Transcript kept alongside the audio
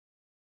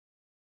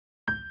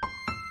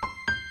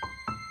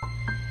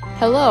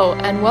Hello,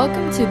 and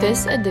welcome to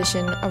this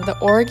edition of the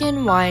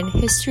Oregon Wine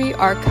History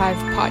Archive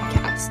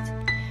podcast.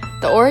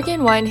 The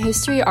Oregon Wine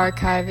History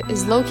Archive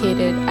is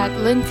located at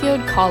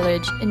Linfield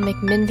College in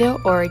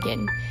McMinnville,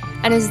 Oregon,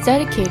 and is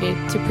dedicated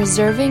to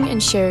preserving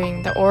and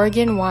sharing the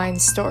Oregon wine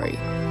story.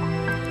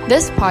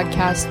 This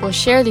podcast will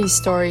share these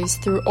stories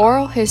through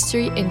oral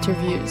history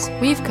interviews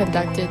we've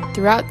conducted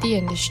throughout the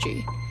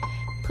industry.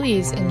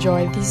 Please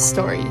enjoy these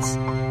stories.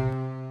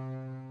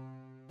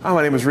 Hi,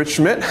 my name is Rich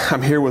Schmidt.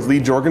 I'm here with Leah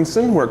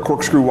Jorgensen. We're at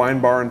Corkscrew Wine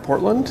Bar in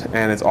Portland,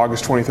 and it's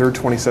August 23rd,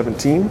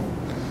 2017.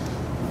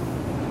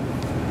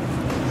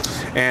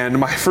 And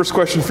my first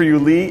question for you,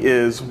 Lee,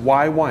 is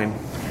why wine?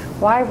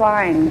 Why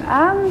wine?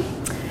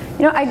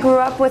 I grew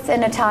up with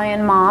an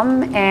Italian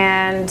mom,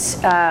 and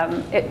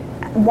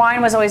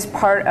wine was always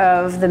part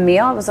of the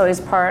meal. It was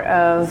always part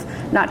of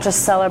not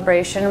just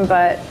celebration,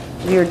 but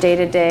your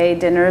day-to-day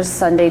dinners,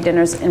 Sunday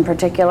dinners in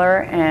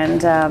particular.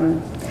 And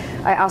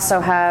I also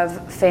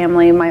have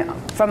family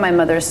from my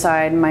mother's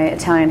side, my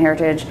Italian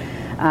heritage.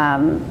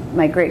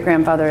 My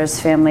great-grandfather's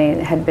family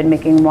had been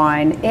making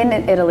wine in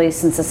Italy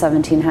since the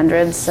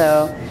 1700s.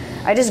 So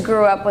I just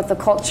grew up with the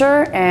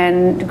culture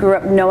and grew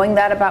up knowing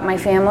that about my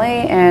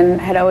family,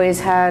 and had always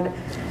had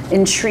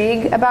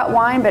intrigue about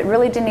wine, but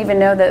really didn't even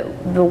know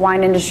that the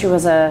wine industry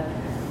was a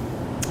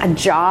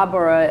job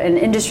or an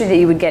industry that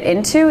you would get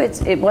into.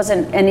 It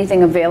wasn't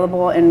anything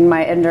available in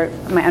my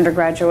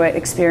undergraduate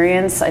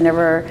experience. I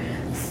never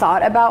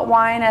thought about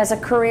wine as a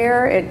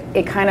career.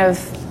 It kind of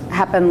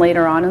happened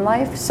later on in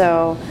life,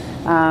 so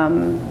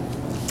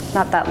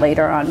not that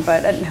later on,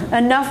 but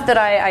enough that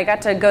I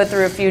got to go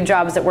through a few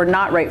jobs that were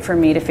not right for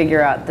me to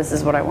figure out this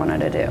is what I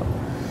wanted to do.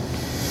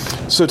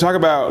 So talk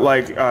about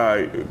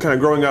kind of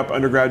growing up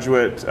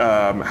undergraduate,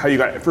 how you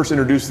got first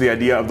introduced to the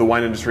idea of the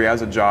wine industry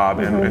as a job,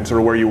 and sort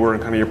of where you were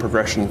and kind of your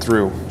progression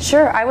through.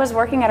 Sure, I was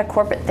working at a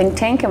corporate think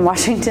tank in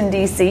Washington,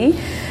 D.C.,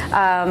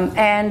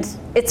 and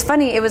it's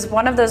funny, it was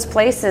one of those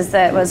places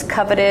that was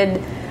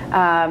coveted.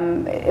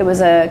 It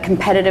was a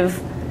competitive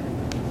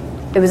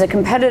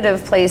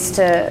place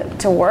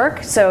to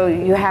work. So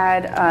you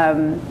had,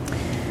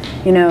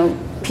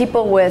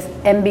 people with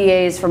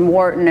MBAs from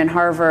Wharton and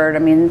Harvard. I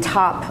mean,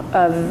 top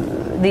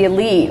of the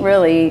elite,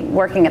 really,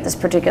 working at this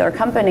particular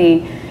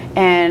company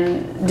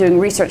and doing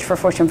research for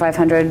Fortune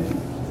 500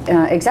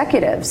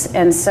 executives.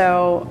 And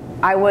so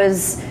I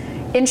was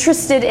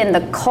interested in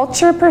the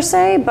culture per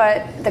se,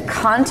 but the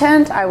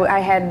content, I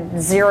had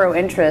zero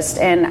interest,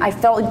 and I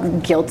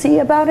felt guilty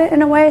about it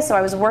in a way. So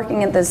I was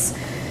working at this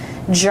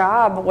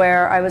job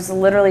where I was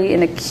literally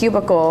in a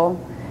cubicle,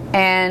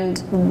 and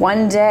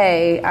one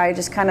day I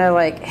just kind of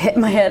hit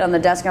my head on the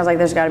desk, and I was like,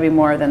 there's got to be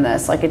more than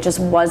this. It just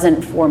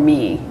wasn't for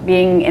me.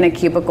 Being in a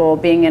cubicle,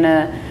 being in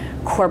a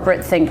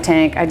corporate think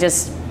tank,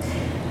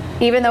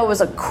 even though it was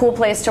a cool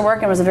place to work,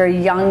 and it was a very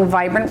young,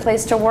 vibrant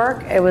place to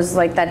work, it was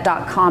like that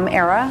 .com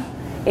era.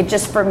 It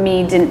just, for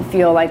me, didn't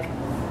feel like,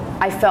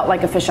 I felt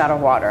like a fish out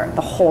of water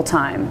the whole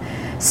time.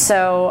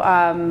 So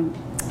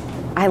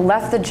I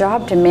left the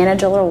job to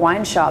manage a little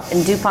wine shop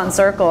in DuPont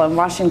Circle in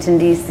Washington,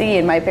 D.C.,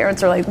 and my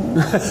parents were like,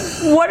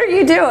 what are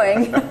you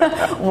doing?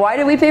 Why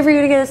do we pay for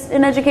you to get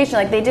an education?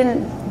 They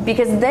didn't,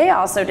 because they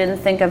also didn't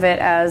think of it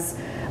as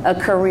a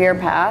career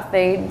path.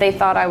 They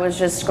thought I was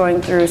just going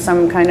through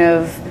some kind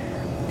of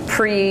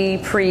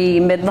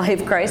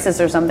pre-midlife crisis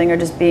or something, or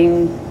just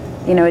being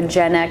a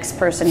Gen X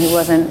person who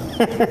wasn't,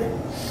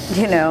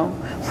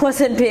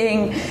 wasn't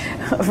being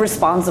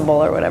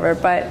responsible or whatever.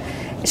 But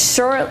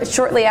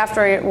shortly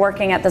after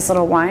working at this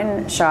little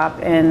wine shop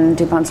in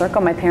DuPont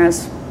Circle, my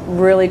parents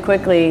really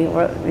quickly,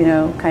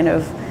 kind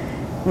of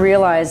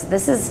realized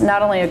this is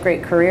not only a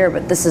great career,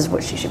 but this is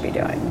what she should be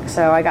doing.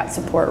 So I got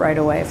support right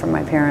away from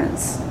my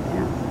parents.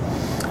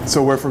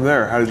 So where from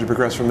there? How did you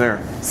progress from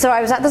there? So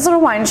I was at this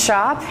little wine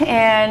shop,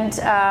 and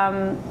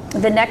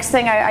the next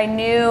thing I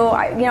knew,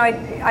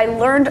 I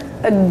learned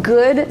a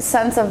good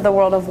sense of the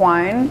world of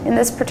wine in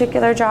this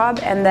particular job,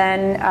 and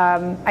then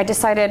I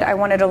decided I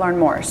wanted to learn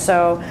more.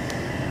 So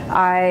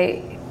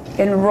I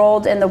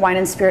enrolled in the Wine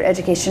and Spirit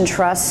Education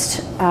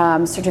Trust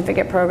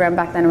certificate program.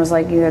 Back then it was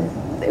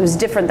it was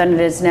different than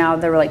it is now.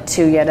 There were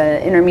two. You had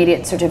an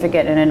intermediate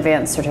certificate and an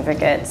advanced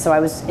certificate. So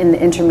I was in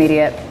the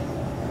intermediate,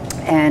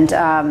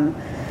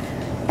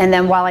 and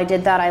then while I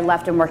did that, I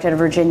left and worked at a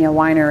Virginia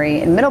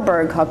winery in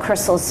Middleburg called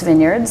Chrysalis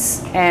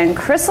Vineyards. And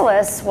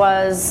Chrysalis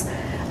was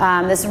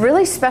this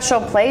really special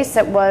place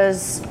that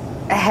was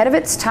ahead of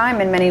its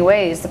time in many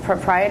ways. The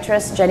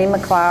proprietress, Jenny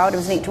McLeod, it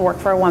was neat to work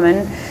for a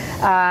woman,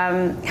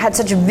 had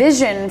such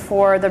vision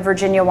for the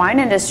Virginia wine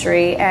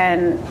industry,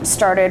 and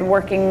started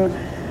working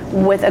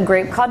with a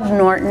grape called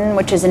Norton,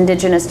 which is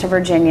indigenous to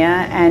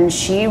Virginia. And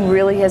she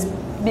really has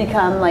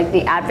become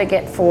the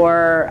advocate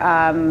for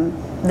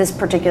this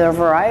particular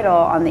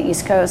varietal on the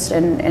East Coast,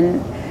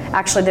 and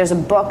actually there's a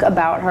book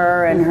about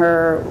her and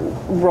her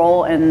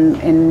role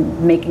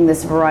in making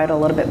this varietal a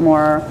little bit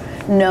more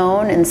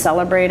known and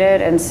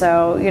celebrated. And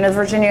so,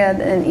 Virginia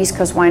and East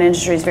Coast wine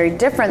industry is very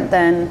different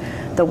than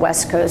the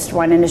West Coast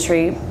wine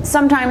industry.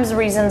 Sometimes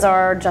reasons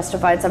are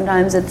justified,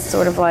 sometimes it's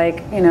sort of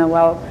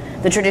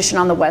the tradition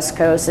on the West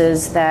Coast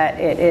is that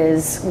it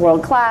is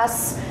world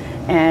class,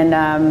 and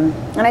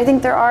I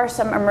think there are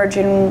some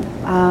emerging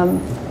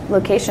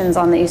locations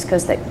on the East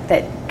Coast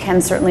that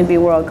can certainly be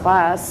world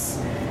class.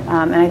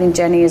 And I think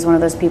Jenny is one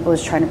of those people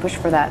who's trying to push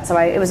for that. So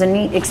it was a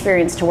neat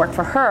experience to work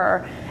for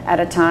her at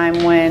a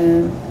time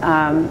when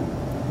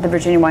the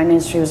Virginia wine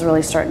industry was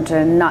really starting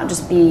to not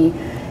just be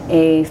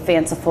a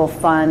fanciful,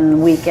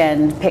 fun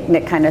weekend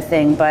picnic kind of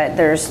thing, but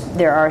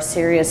there are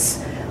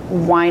serious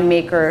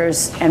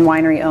winemakers and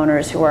winery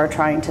owners who are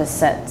trying to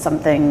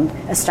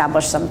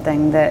establish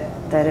something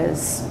that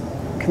is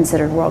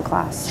considered world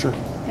class. Sure,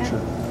 yeah. Sure.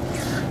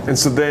 And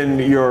so then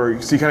you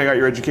kind of got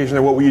your education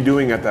there. What were you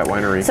doing at that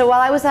winery? So while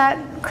I was at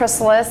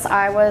Chrysalis,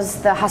 I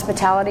was the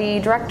hospitality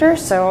director.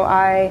 So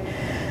I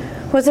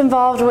was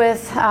involved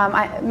with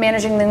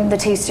managing the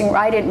tasting.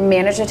 I didn't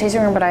manage the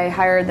tasting room, but I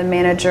hired the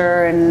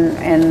manager,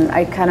 and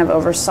I kind of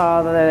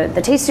oversaw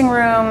the tasting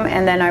room.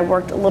 And then I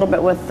worked a little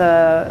bit with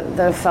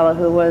the fellow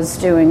who was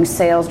doing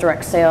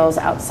direct sales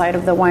outside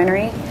of the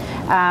winery,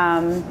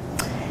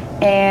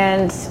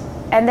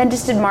 and then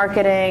just did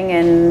marketing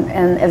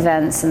and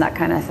events and that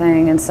kind of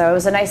thing. And so it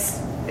was a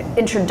nice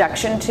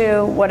introduction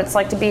to what it's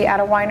like to be at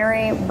a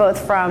winery,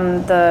 both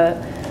from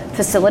the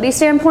facility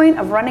standpoint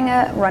of running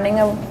a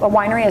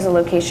winery as a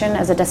location,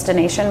 as a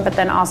destination, but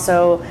then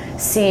also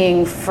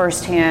seeing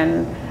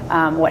firsthand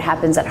what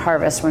happens at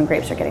harvest when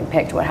grapes are getting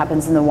picked, what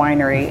happens in the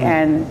winery. Mm-hmm.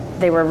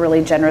 And they were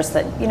really generous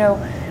that,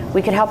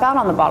 we could help out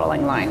on the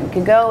bottling line. We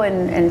could go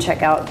and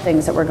check out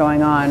things that were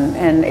going on,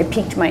 and it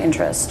piqued my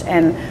interest.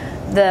 And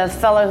the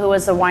fellow who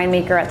was the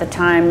winemaker at the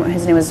time,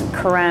 his name was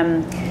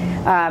Karem,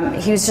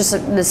 he was just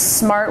this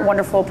smart,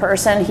 wonderful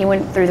person. He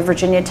went through the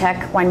Virginia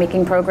Tech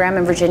winemaking program,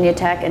 and Virginia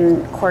Tech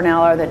and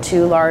Cornell are the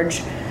two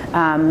large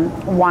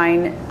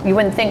wine. You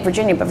wouldn't think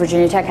Virginia, but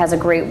Virginia Tech has a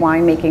great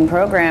winemaking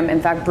program.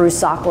 In fact, Bruce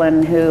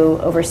Zocklin, who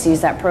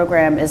oversees that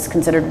program, is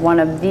considered one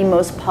of the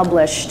most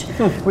published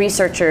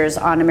researchers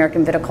on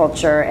American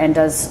viticulture and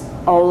does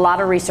a lot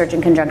of research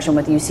in conjunction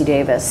with UC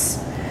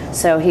Davis.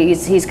 So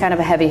he's kind of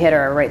a heavy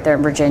hitter right there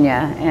in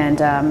Virginia, and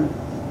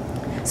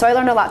so I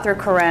learned a lot through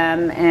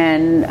Karem,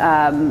 and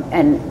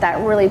that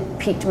really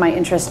piqued my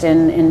interest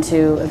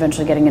into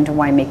eventually getting into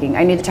winemaking.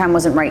 I knew the time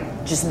wasn't right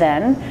just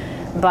then,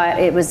 but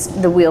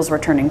the wheels were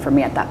turning for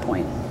me at that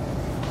point.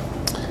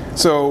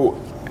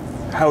 So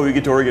how did you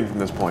get to Oregon from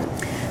this point?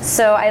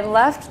 So I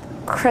left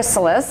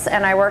Chrysalis,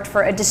 and I worked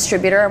for a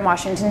distributor in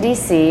Washington,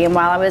 D.C., and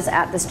while I was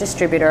at this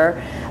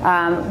distributor,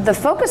 the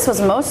focus was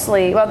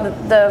mostly,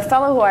 the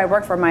fellow who I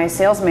worked for, my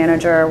sales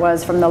manager,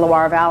 was from the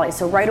Loire Valley,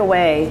 so right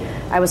away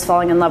I was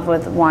falling in love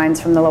with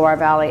wines from the Loire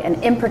Valley,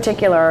 and in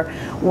particular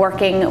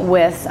working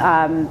with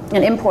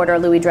an importer,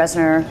 Louis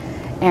Dresner,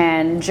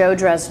 and Joe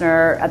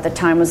Dresner at the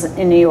time was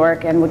in New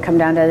York and would come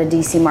down to the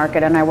D.C.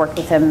 market, and I worked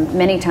with him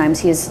many times.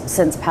 He has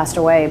since passed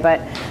away, but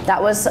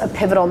that was a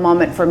pivotal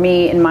moment for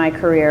me in my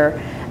career,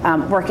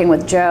 working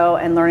with Joe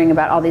and learning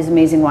about all these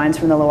amazing wines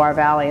from the Loire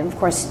Valley. And of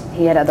course,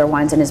 he had other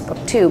wines in his book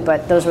too,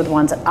 but those were the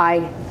ones that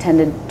I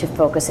tended to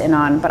focus in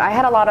on. But I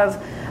had a lot of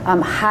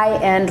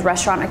high-end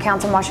restaurant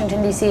accounts in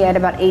Washington, D.C. I had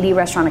about 80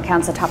 restaurant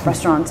accounts, the top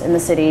restaurants in the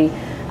city,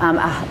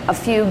 a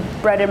few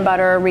bread and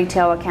butter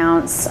retail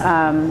accounts,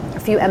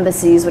 a few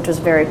embassies, which was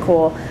very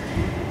cool.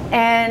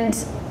 And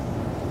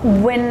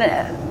when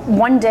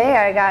one day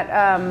I got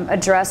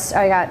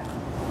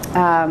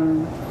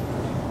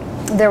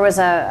there was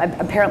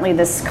apparently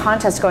this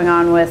contest going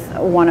on with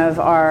one of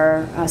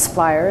our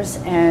suppliers,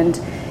 and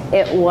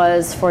it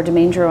was for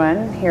Domaine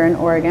Drouhin here in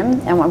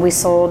Oregon, and when we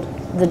sold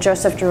the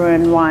Joseph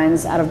Drouhin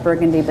wines out of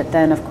Burgundy, but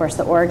then of course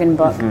the Oregon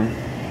book.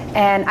 Mm-hmm.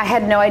 And I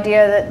had no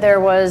idea that there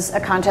was a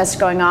contest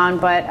going on,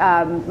 but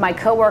my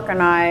coworker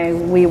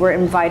and we were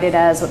invited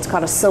as what's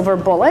called a silver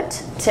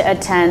bullet to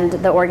attend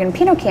the Oregon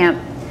Pinot Camp.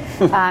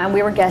 And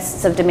we were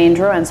guests of Domaine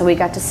Drouhin, so we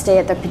got to stay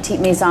at the Petite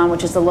Maison,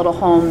 which is the little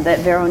home that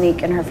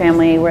Veronique and her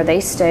family, where they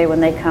stay when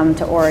they come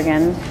to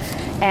Oregon.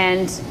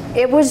 And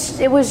it was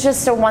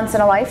just a once in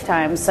a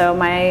lifetime. So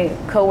my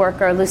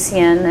coworker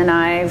Lucienne and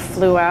I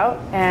flew out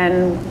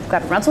and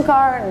got a rental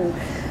car, and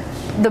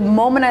the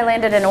moment I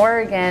landed in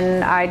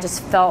Oregon, I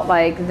just felt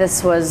like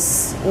this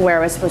was where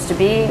I was supposed to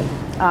be.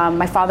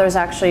 My father's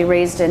actually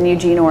raised in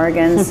Eugene,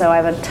 Oregon, so I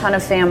have a ton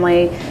of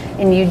family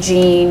in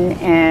Eugene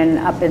and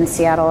up in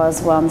Seattle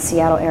as well, in the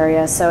Seattle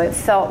area. So it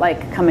felt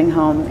like coming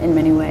home in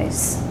many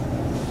ways.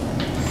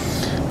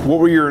 What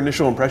were your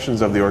initial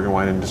impressions of the Oregon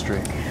wine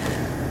industry?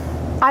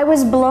 I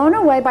was blown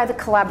away by the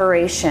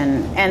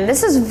collaboration, and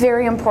this is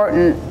very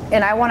important,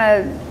 and I want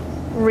to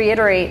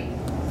reiterate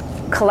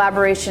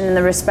collaboration in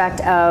the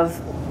respect of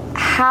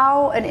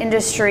how an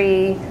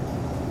industry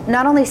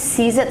not only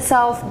sees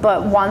itself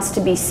but wants to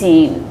be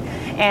seen.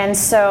 And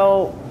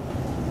so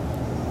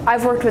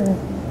I've worked with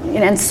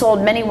and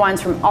sold many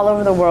wines from all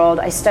over the world.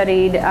 I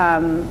studied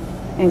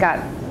and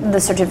got the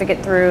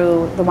certificate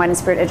through the Wine and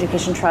Spirit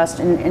Education Trust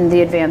in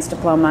the advanced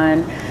diploma,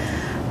 and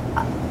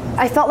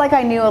I felt like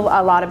I knew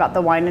a lot about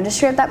the wine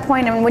industry at that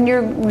point. And when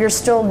you're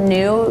still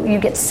new, you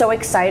get so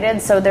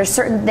excited. So there's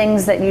certain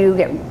things that you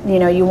get,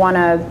 you want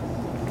to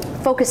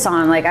focus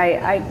on. Like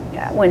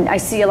when I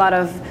see a lot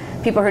of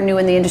people who are new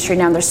in the industry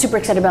now, they're super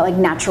excited about like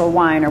natural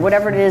wine or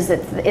whatever it is,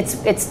 that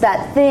it's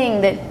that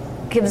thing that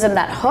gives them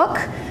that hook.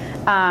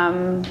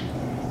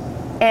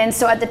 And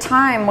so at the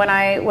time when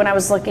I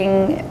was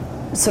looking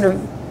sort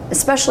of,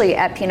 especially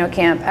at Pinot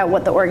Camp, at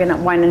what the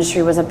Oregon wine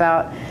industry was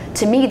about,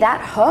 to me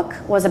that hook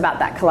was about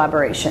that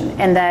collaboration,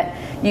 and that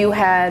you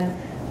had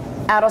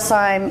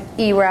Adelsheim,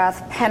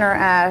 Erath, Penner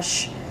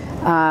Ash,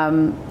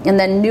 and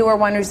then newer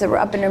wineries that were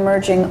up and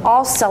emerging,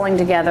 all selling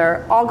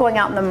together, all going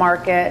out in the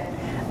market,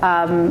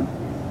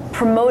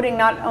 promoting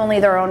not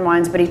only their own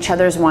wines but each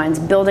other's wines,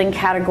 building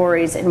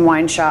categories in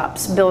wine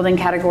shops, building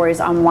categories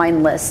on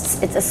wine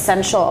lists. It's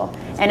essential.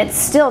 And it's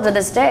still to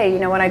this day,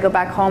 when I go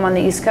back home on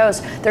the East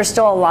Coast, there's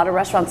still a lot of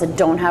restaurants that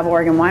don't have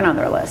Oregon wine on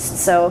their list.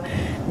 So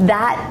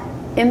that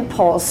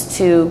impulse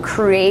to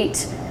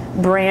create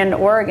brand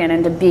Oregon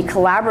and to be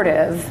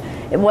collaborative,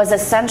 it was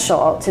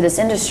essential to this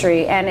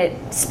industry, and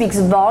it speaks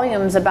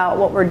volumes about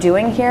what we're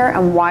doing here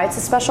and why it's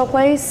a special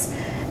place.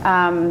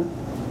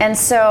 And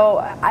so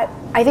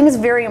I think it's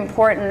very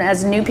important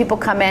as new people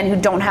come in who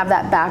don't have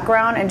that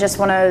background and just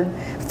want to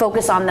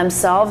focus on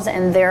themselves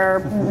and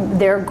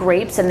their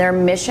grapes and their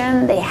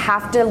mission. They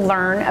have to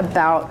learn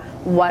about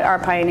what our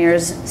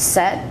pioneers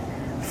set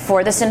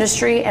for this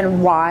industry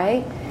and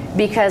why.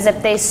 Because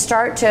if they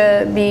start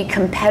to be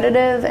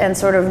competitive and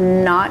sort of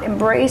not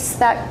embrace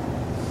that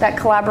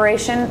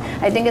collaboration,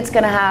 I think it's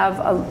going to have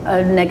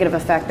a negative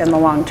effect in the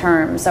long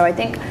term. So I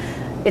think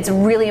it's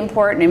really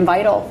important and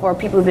vital for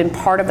people who've been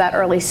part of that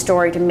early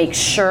story to make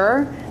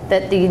sure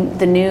that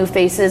the new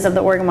faces of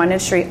the Oregon wine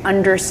industry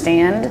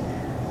understand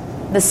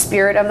the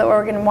spirit of the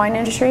Oregon wine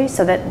industry,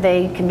 so that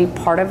they can be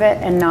part of it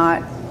and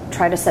not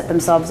try to set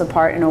themselves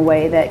apart in a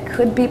way that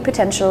could be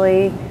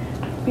potentially,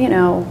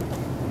 that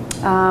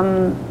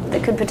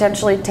could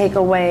potentially take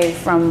away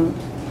from,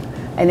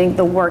 I think,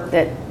 the work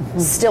that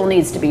still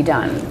needs to be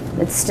done.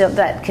 It's still,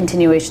 that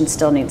continuation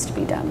still needs to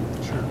be done.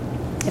 Sure.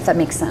 If that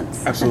makes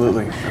sense.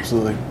 Absolutely.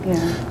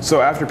 Yeah.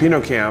 So after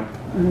Pinot Camp,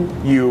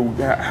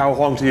 how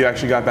long till you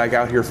actually got back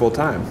out here full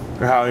time?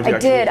 Or how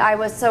did you it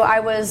was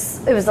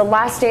the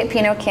last day at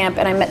Pinot Camp,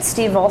 and I met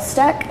Steve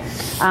Volstek.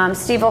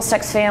 Steve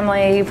Volstek's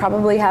family, you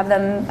probably have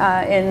them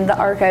in the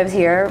archives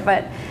here,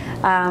 but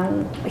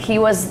he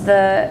was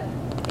the,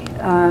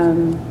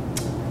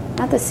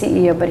 not the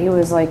CEO, but he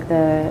was like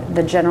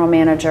the general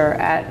manager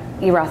at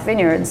Erath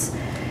Vineyards.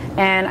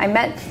 And I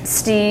met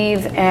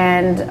Steve,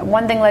 and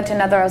one thing led to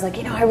another. I was like,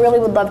 I really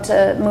would love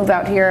to move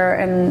out here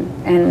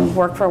and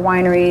work for a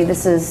winery.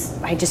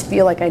 I just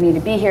feel like I need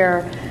to be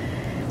here.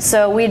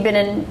 So we'd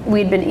been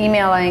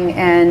emailing,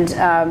 and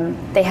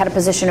they had a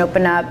position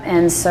open up,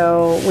 and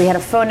so we had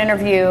a phone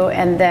interview,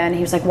 and then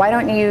he was like, why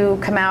don't you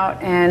come out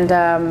and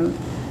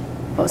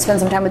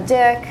spend some time with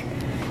Dick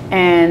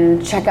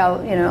and check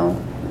out,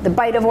 the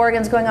Bite of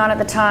Oregon's going on at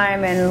the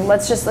time, and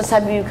let's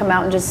have you come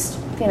out and just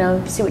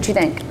see what you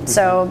think.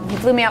 So he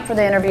flew me out for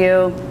the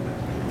interview.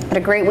 Had a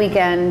great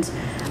weekend.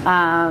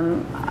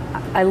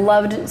 I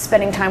loved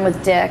spending time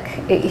with Dick.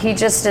 He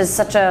just is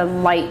such a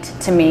light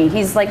to me.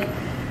 He's like,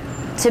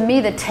 to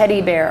me, the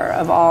teddy bear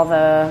of all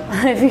the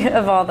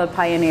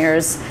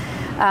pioneers.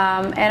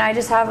 And I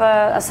just have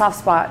a soft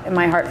spot in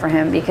my heart for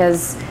him,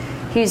 because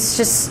he's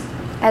just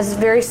has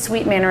very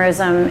sweet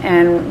mannerism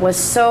and was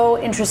so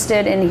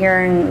interested in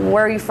hearing,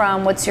 where are you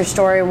from, what's your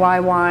story, why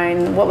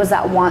wine, what was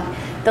that wine.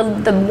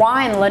 The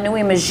wine La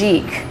Nuit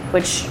Magique,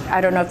 which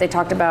I don't know if they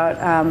talked about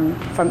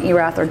from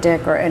Erath or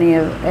Dick or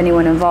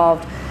anyone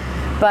involved,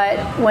 but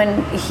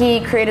when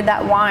he created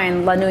that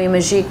wine, La Nuit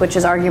Magique, which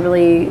is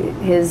arguably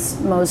his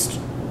most,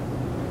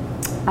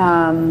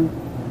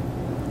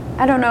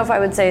 I don't know if I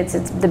would say it's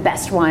the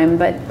best wine,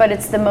 but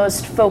it's the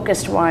most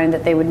focused wine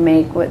that they would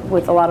make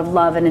with a lot of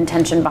love and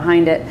intention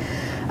behind it.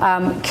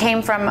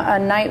 Came from a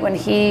night when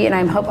he, and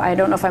I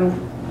don't know if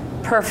I'm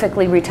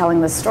perfectly retelling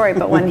this story,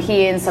 but when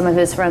he and some of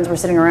his friends were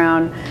sitting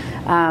around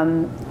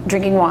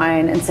drinking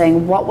wine and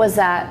saying, what was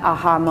that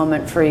aha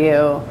moment for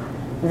you,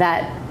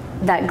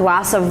 that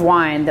glass of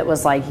wine that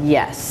was like,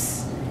 yes.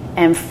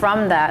 And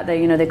from that,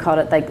 they called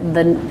it like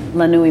the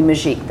La Nuit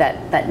Magique,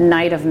 that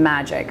night of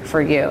magic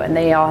for you. And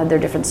they all had their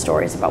different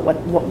stories about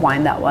what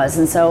wine that was.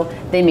 And so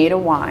they made a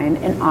wine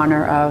in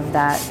honor of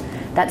that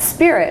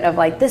spirit of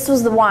like, this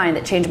was the wine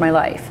that changed my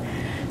life.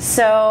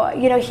 So,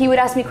 he would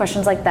ask me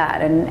questions like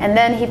that. And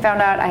then he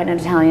found out I had an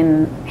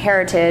Italian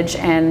heritage.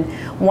 And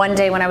one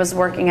day when I was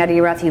working at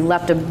Erath, he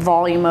left a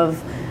volume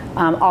of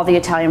all the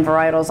Italian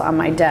varietals on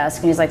my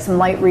desk. And he's like, some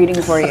light reading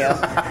for you.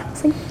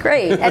 It's like,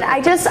 great. And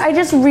I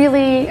just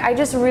really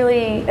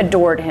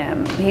adored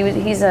him.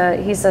 He's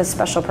a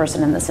special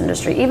person in this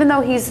industry. Even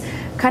though he's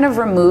kind of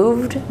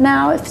removed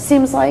now, it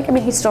seems like. I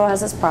mean, he still has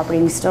his property.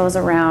 He still is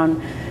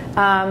around.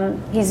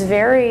 He's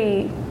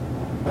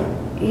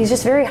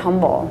just very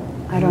humble.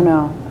 I don't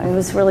know. It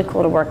was really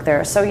cool to work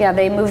there. So yeah,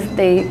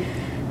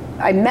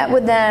 I met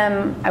with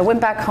them, I went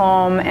back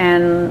home,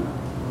 and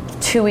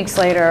 2 weeks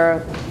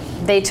later,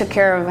 they took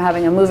care of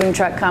having a moving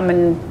truck come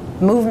and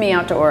move me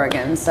out to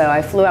Oregon. So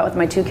I flew out with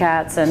my 2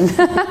 cats and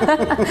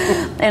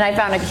and I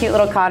found a cute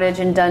little cottage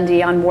in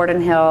Dundee on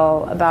Warden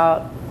Hill,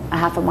 about a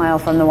half a mile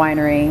from the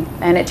winery,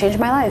 and it changed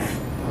my life.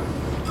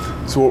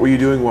 So what were you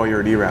doing while you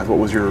were at Erath? What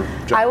was your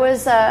job? I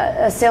was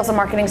a sales and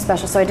marketing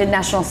specialist, so I did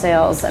national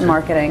sales and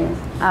marketing.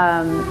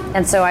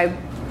 And so I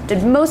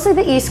did mostly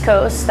the East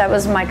Coast. That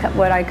was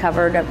what I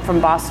covered from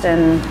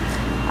Boston.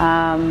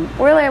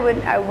 Really,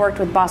 I worked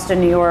with Boston,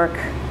 New York,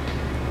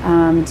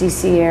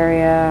 DC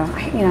area.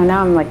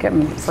 Now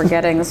I'm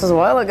forgetting. This was a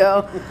while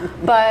ago.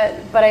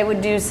 But I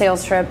would do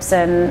sales trips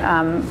and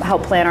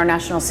help plan our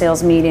national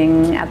sales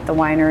meeting at the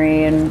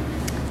winery, and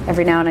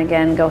every now and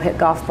again go hit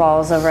golf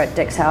balls over at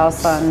Dick's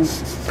house on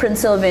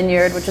Prince Hill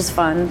Vineyard, which was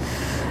fun.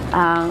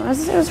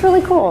 It was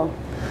really cool.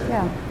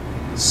 Yeah.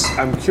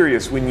 I'm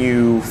curious, when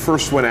you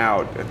first went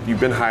out, you've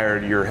been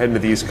hired, you're heading to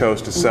the East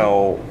Coast to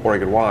sell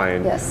Oregon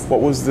wine. Yes.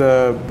 What was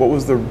the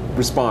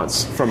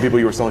response from people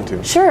you were selling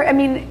to? Sure. I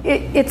mean,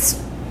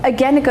 it's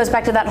again, it goes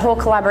back to that whole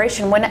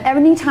collaboration.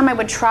 Anytime I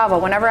would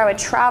travel, whenever I would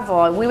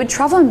travel, we would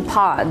travel in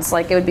pods.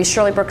 Like, it would be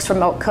Shirley Brooks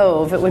from Elk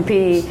Cove. It would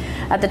be,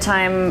 at the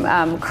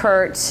time,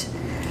 Kurt,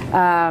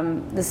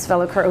 this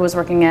fellow Kurt who was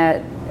working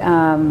at,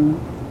 oh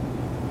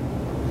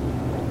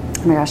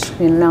my gosh,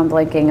 now I'm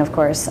blanking, of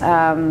course.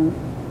 My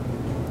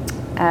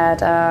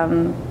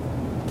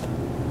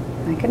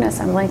goodness,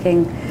 I'm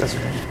blanking. That's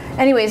okay.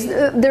 Anyways,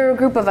 there were a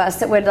group of us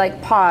that would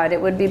pod.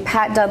 It would be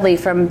Pat Dudley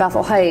from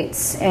Bethel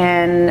Heights,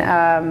 and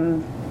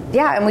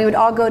and we would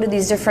all go to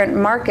these different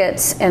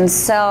markets and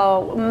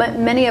sell.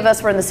 Many of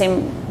us were in the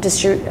same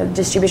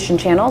distribution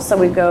channel, so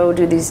we'd go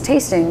do these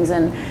tastings,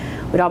 and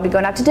we'd all be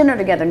going out to dinner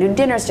together, do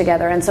dinners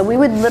together. And so we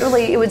would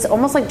literally, it was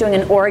almost like doing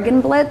an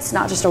Oregon blitz,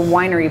 not just a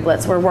winery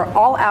blitz, where we're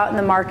all out in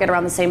the market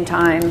around the same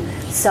time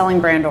selling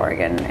brand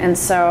Oregon. And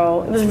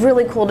so it was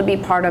really cool to be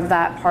part of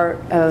that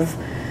part of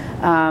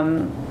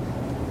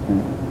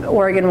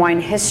Oregon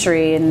wine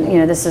history.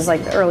 And this is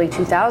like the early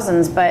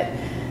 2000s, but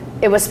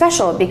it was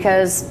special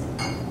because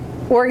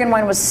Oregon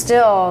wine was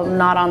still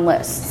not on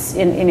lists.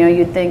 And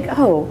you'd think,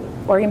 oh,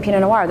 Oregon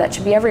Pinot Noir, that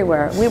should be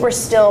everywhere. We were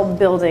still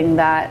building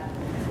that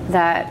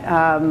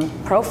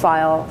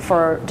profile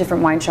for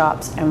different wine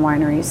shops and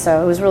wineries.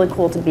 So it was really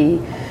cool to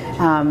be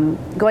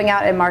going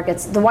out in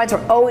markets. The wines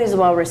were always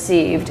well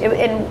received,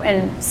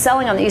 and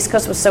selling on the East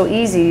Coast was so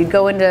easy. You'd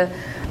go into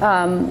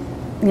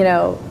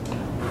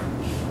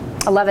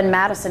 11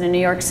 Madison in New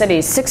York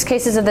City, 6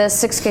 cases of this,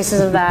 6 cases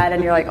of that,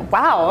 and you're like,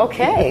 wow,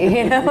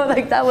 okay,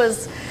 that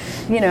was.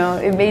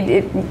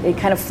 It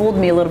kind of fooled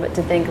me a little bit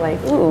to think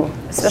ooh,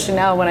 especially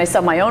now when I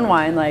sell my own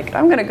wine,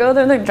 I'm going to go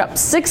there and then drop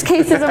 6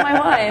 cases of my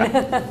wine.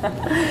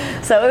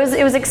 So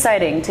it was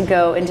exciting to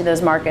go into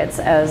those markets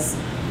as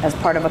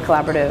part of a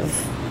collaborative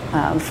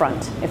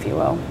front, if you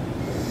will.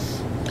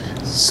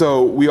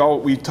 So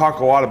we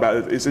talk a lot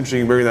about, it's interesting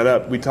you bring that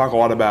up, we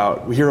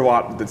hear a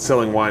lot that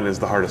selling wine is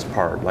the hardest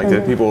part.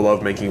 That people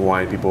love making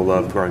wine, people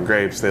love growing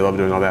grapes, they love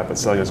doing all that, but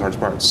selling is the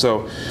hardest part.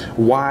 So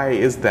why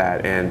is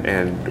that?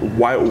 And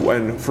why,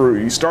 and for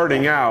you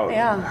starting out,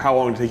 how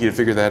long did it take you to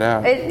figure that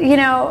out?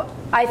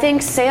 I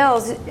think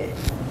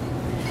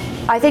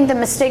the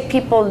mistake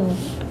people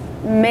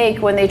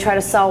make when they try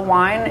to sell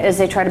wine is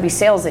they try to be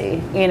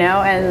salesy,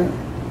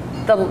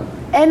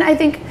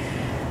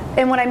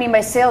 and what I mean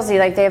by salesy,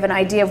 they have an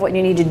idea of what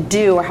you need to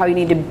do or how you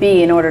need to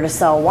be in order to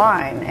sell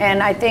wine.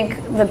 And I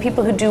think the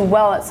people who do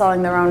well at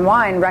selling their own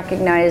wine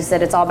recognize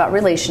that it's all about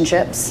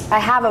relationships. I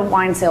have a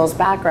wine sales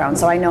background,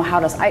 so I know how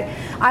to.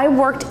 I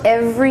worked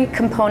every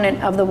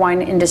component of the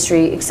wine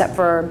industry except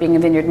for being a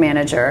vineyard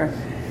manager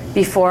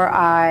before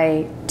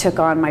I took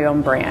on my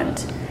own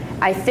brand.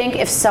 I think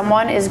if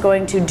someone is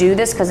going to do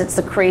this, because it's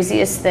the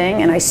craziest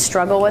thing, and I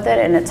struggle with it,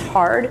 and it's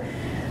hard.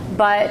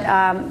 But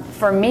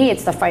for me,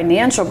 it's the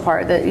financial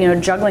part. That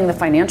juggling the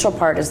financial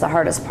part is the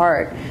hardest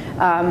part.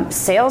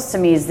 Sales to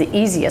me is the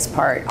easiest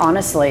part,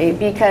 honestly,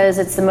 because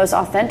it's the most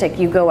authentic.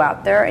 You go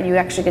out there and you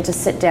actually get to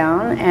sit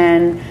down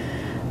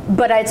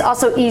But it's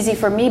also easy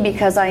for me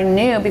because I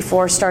knew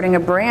before starting a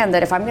brand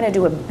that if I'm going to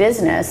do a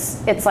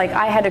business, it's like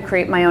I had to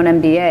create my own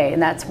MBA,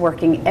 and that's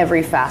working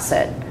every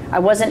facet. I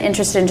wasn't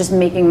interested in just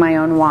making my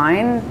own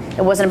wine.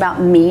 It wasn't about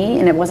me,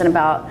 and it wasn't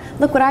about,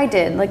 look what I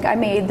did. I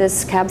made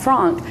this Cab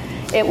Franc.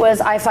 It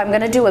was, if I'm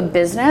going to do a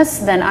business,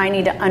 then I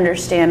need to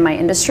understand my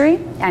industry.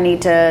 I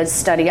need to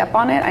study up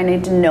on it. I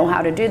need to know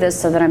how to do this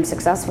so that I'm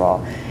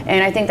successful.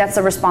 And I think that's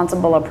a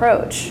responsible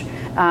approach.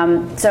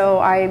 So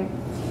I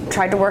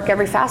tried to work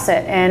every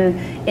facet.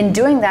 And in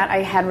doing that, I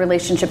had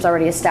relationships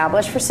already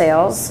established for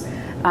sales.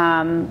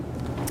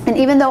 And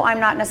even though I'm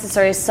not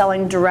necessarily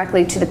selling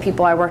directly to the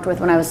people I worked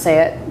with when I was,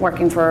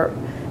 working for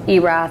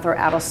Erath or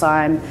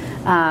Adelsheim,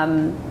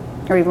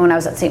 or even when I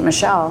was at St.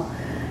 Michel,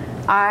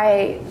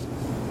 I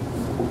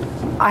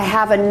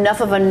have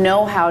enough of a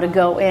know-how to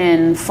go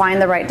in,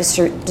 find the right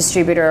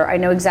distributor. I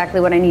know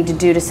exactly what I need to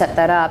do to set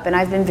that up. And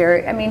I've been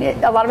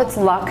a lot of it's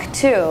luck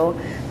too,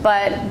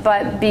 but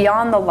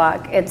beyond the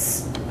luck,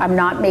 I'm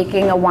not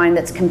making a wine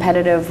that's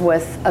competitive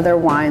with other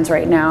wines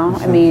right now.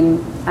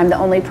 I'm the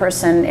only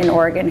person in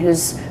Oregon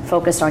who's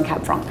focused on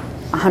Cab Franc,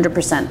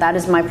 100%. That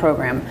is my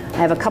program. I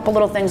have a couple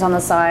little things on the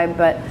side,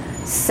 but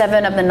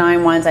 7 of the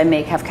 9 wines I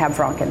make have Cab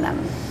Franc in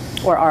them,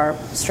 or are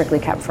strictly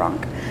Cab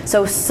Franc.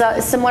 So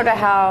similar to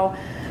how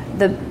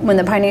when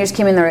the pioneers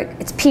came in, they're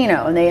like, it's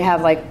Pinot, and they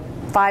have like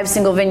 5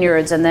 single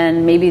vineyards, and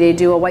then maybe they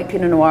do a white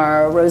Pinot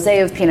Noir, a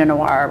rosé of Pinot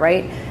Noir,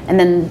 right? And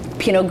then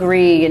Pinot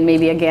Gris and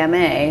maybe a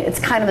Gamay. It's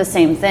kind of the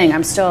same thing.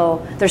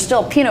 They're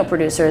still Pinot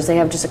producers. They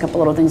have just a couple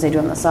little things they do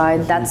on the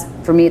side. That's,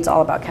 for me, it's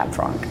all about Cab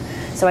Franc.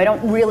 So I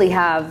don't really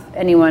have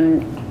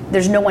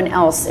there's no one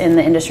else in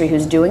the industry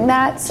who's doing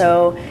that.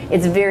 So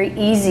it's very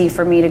easy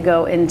for me to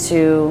go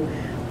into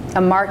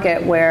a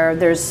market where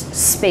there's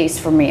space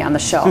for me on the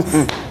shelf.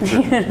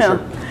 You know?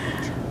 Sure.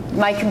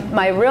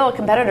 My real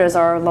competitors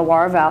are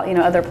Loire Valley,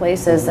 other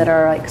places that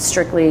are like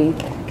strictly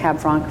Cab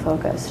Franc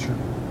focused. Sure.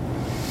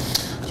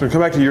 So we'll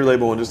come back to your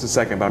label in just a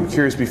second, but I'm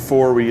curious,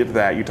 before we get to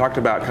that, you talked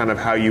about kind of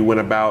how you went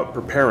about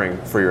preparing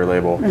for your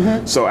label.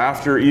 Mm-hmm. So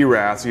after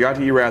Erath, you got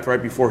to Erath right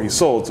before he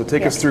sold, so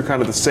take us through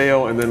kind of the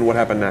sale and then what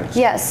happened next.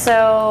 Yes,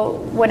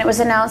 so when it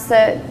was announced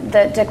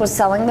that Dick was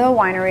selling the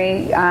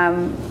winery,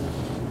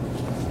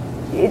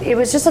 it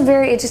was just and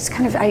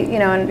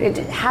it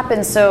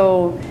happened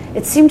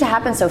it seemed to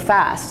happen so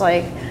fast,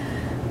 like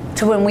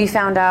to when we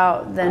found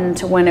out, then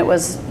to when it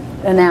was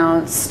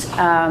announced.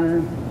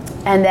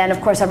 And then, of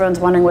course, everyone's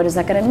wondering, what is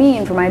that going to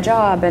mean for my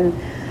job? And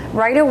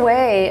right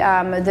away,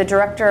 the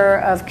director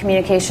of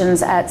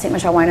communications at Ste.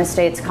 Michelle Wine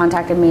Estates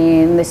contacted me,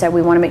 and they said,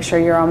 we want to make sure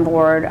you're on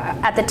board.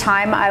 At the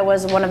time, I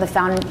was one of the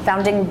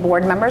founding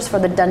board members for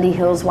the Dundee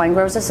Hills Wine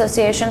Growers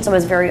Association, so I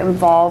was very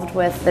involved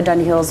with the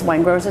Dundee Hills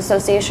Wine Growers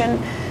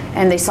Association,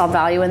 and they saw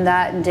value in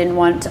that and didn't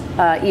want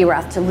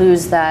Erath to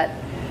lose that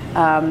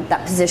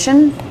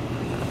position.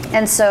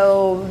 And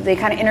so they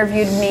kind of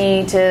interviewed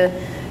me to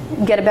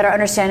get a better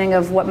understanding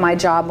of what my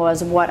job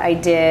was, what I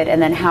did,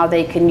 and then how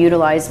they can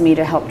utilize me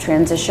to help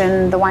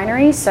transition the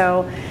winery.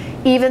 So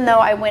even though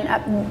I went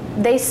up,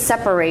 they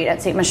separate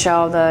at Ste.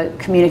 Michelle the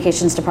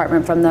communications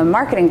department from the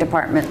marketing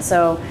department.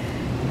 So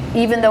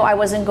even though I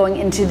wasn't going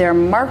into their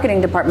marketing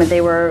department,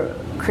 they were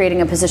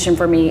creating a position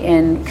for me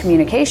in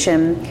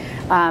communication.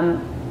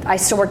 I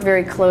still worked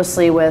very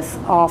closely with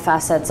all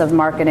facets of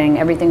marketing,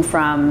 everything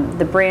from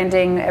the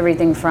branding,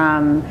 everything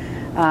from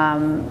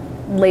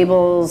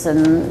labels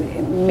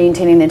and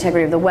maintaining the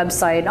integrity of the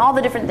website, and all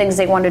the different things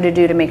they wanted to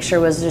do to make sure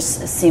it was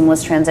just a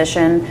seamless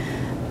transition.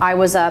 I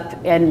was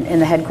up in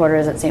the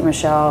headquarters at Ste.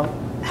 Michelle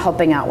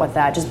helping out with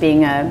that, just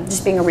being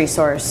a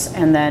resource,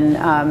 and then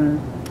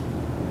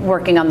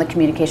working on the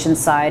communication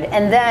side.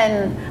 And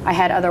then I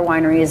had other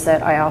wineries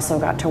that I also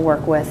got to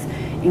work with,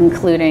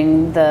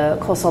 including the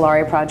Col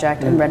Solari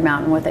project in Red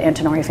Mountain with the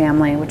Antonori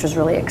family, which was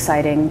really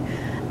exciting.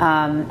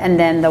 And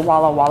then the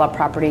Walla Walla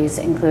properties,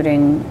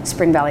 including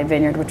Spring Valley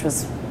Vineyard, which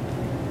was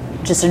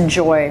just a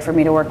joy for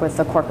me to work with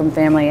the Corcoran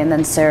family, and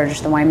then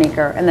Serge, the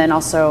winemaker, and then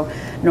also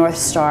North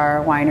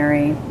Star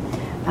Winery.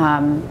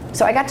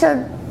 So I got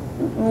to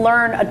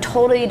learn a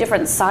totally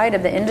different side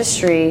of the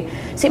industry.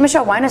 Ste.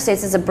 Michelle Wine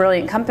Estates is a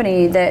brilliant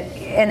company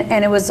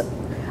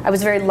I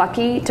was very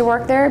lucky to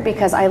work there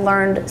because I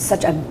learned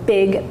such a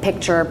big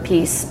picture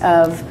piece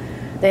of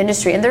the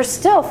industry. And they're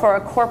still, for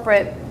a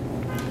corporate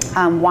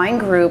wine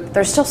group,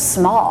 they're still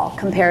small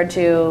compared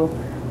to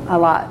a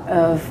lot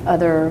of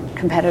other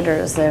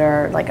competitors that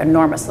are like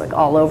enormous, like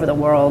all over the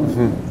world,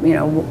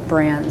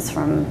 brands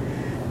from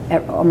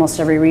almost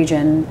every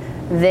region.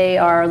 They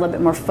are a little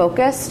bit more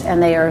focused,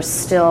 and they are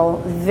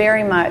still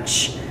very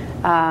much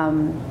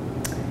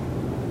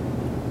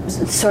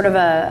sort of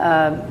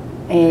a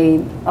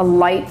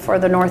light for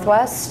the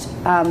Northwest.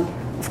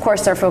 Of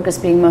course, their focus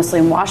being mostly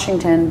in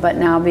Washington, but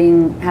now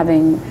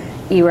having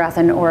Erath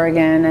in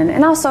Oregon,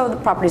 and also the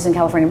properties in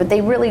California. But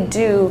they really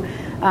do,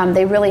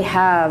 they really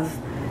have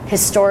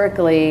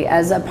historically,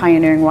 as a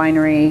pioneering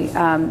winery,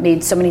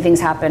 made so many things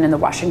happen in the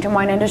Washington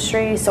wine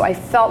industry. So I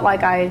felt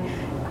like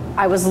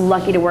I was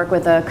lucky to work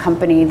with a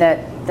company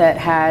that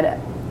had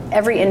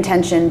every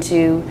intention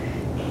to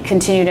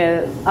continue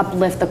to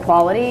uplift the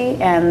quality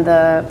and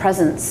the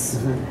presence,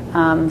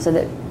 so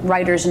that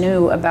writers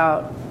knew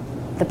about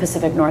the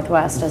Pacific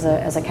Northwest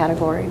as a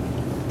category.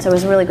 So it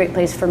was a really great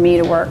place for me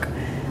to work.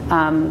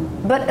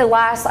 But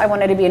alas, I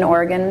wanted to be in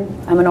Oregon.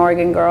 I'm an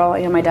Oregon girl.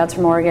 My dad's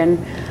from Oregon.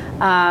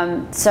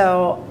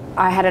 So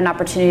I had an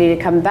opportunity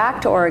to come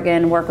back to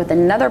Oregon, work with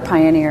another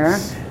pioneer,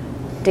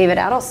 David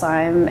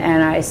Adelsheim,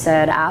 and I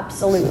said,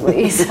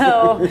 absolutely.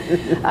 So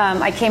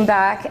I came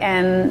back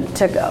and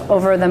took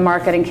over the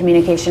marketing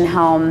communication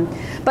helm.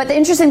 But the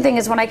interesting thing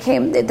is when I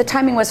came, the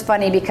timing was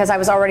funny because I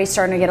was already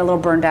starting to get a little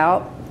burned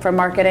out from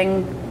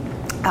marketing.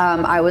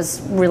 I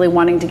was really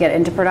wanting to get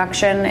into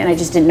production, and I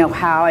just didn't know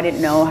how. I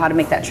didn't know how to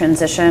make that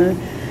transition.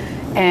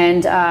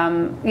 And,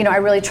 I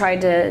really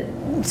tried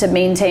to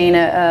maintain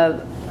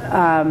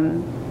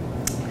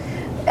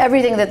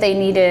everything that they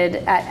needed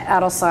at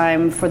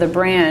Adelsheim for the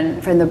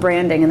brand, for the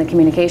branding and the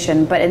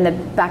communication. But in the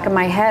back of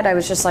my head, I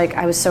was just like,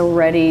 I was so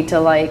ready to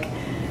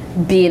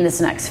be in this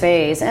next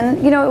phase.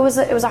 And it was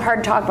a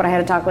hard talk, but I had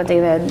to talk with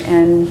David,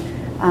 and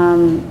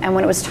And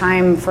when it was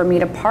time for me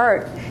to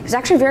part, it was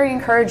actually very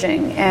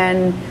encouraging.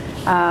 And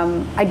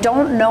I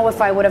don't know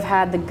if I would have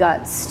had the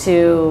guts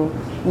to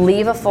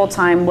leave a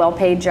full-time,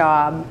 well-paid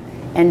job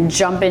and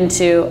jump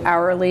into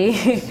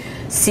hourly,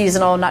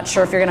 seasonal, not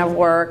sure if you're gonna have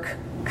work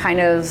kind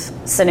of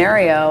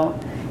scenario,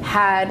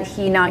 had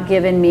he not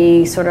given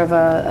me sort of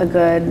a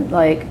good,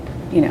 like,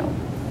 you know,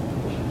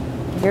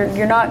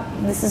 you're not,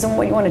 this isn't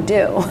what you want to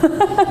do.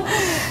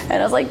 And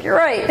I was like, you're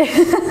right.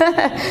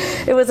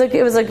 It was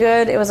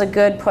a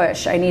good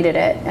push. I needed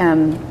it.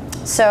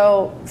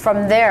 So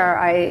from there,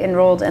 I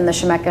enrolled in the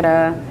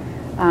Chemeketa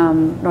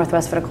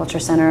Northwest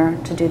Viticulture Center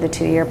to do the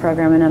 2-year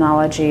program in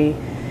enology,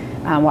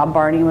 while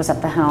Barney was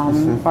at the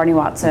helm. Barney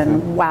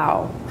Watson,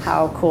 wow,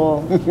 how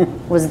cool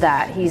was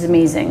that? He's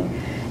amazing.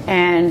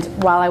 And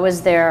while I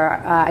was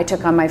there, I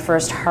took on my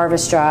first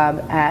harvest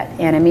job at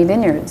Anime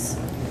Vineyards,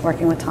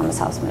 working with Thomas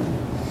Hausman.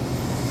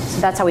 So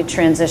that's how we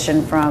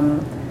transitioned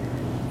from,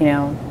 you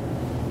know,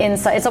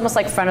 inside. It's almost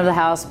like front of the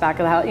house, back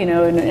of the house, you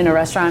know, in a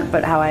restaurant.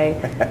 But how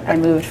I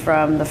moved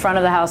from the front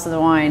of the house of the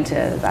wine to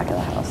the back of the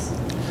house.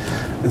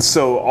 And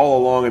so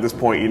all along at this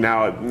point,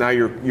 now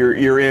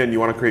you're in. You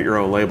want to create your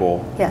own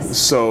label. Yes.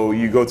 So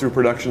you go through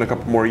production a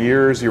couple more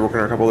years. You're working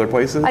at a couple other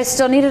places. I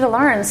still needed to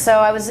learn. So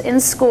I was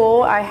in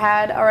school. I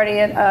had already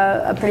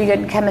a pretty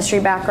good chemistry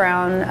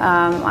background.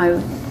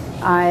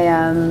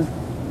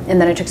 And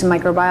then I took some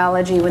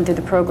microbiology, went through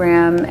the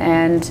program,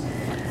 and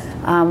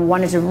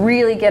wanted to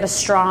really get a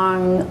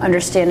strong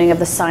understanding of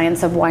the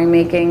science of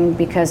winemaking,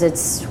 because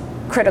it's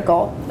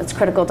critical. It's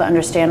critical to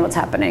understand what's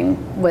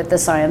happening with the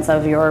science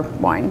of your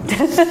wine.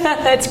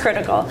 It's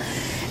critical.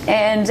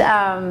 And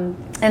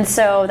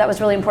so that was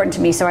really important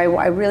to me. So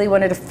I really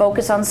wanted to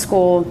focus on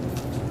school.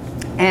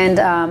 And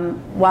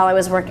while I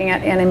was working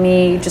at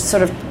Anime, just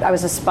sort of, I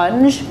was a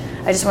sponge.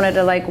 I just wanted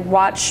to like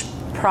watch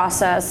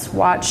process,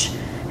 watch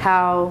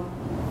how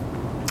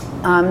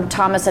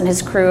Thomas and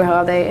his crew, he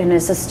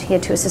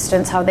had 2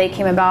 assistants, how they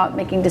came about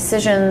making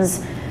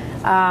decisions.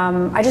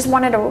 I just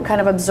wanted to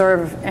kind of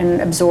observe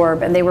and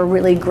absorb, and they were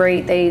really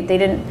great.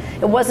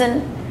 It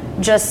wasn't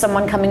just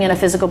someone coming in a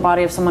physical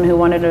body of someone who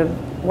wanted to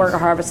work a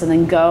harvest and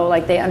then go.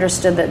 Like, they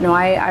understood that, no,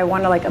 I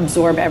want to like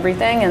absorb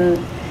everything, and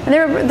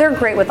they're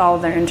great with all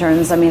of their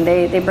interns. I mean,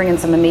 they bring in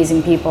some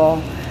amazing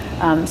people.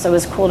 So it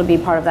was cool to be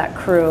part of that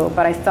crew,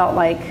 but I felt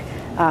like,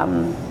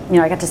 I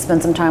got to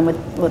spend some time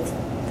with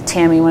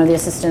Tammy, one of the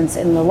assistants,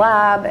 in the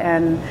lab,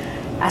 and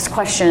ask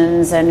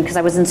questions, and because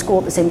I was in school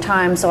at the same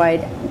time, so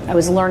I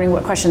was learning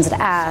what questions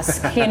to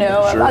ask, you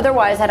know. Sure.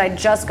 Otherwise, had I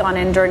just gone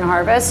in during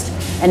harvest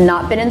and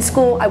not been in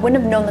school, I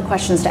wouldn't have known the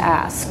questions to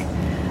ask.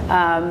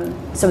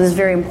 So it was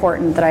very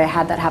important that I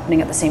had that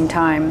happening at the same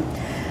time.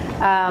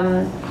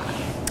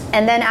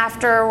 And then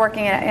after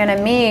working at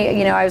Anime,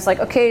 you know, I was like,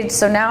 okay,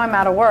 so now I'm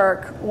out of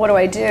work. What do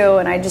I do?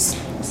 And I just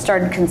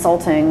started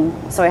consulting.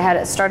 So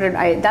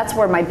that's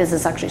where my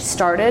business actually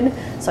started.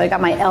 So I got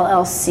my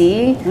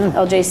LLC,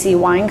 LJC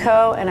Wine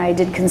Co., and I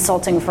did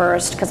consulting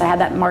first because I had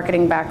that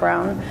marketing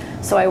background.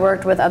 So I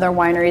worked with other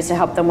wineries to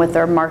help them with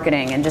their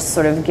marketing and just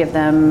sort of give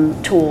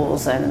them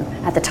tools. And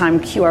at the time,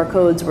 QR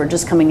codes were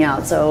just coming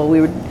out. So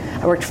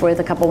I worked with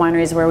a couple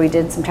wineries where we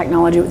did some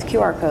technology with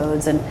QR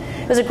codes, and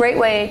it was a great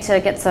way to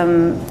get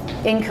some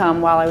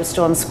income while I was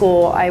still in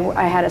school. I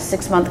had a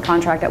 6-month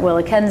contract at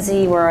Willa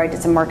Kenzie where I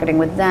did some marketing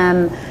with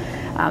them.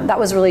 That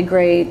was really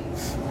great,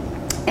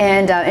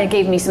 and it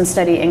gave me some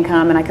steady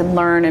income, and I could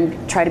learn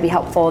and try to be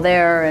helpful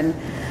there. And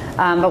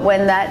but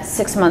when that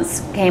 6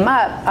 months came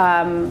up,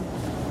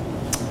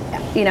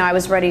 I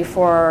was ready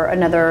for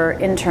another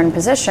intern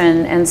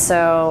position, and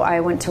so I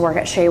went to work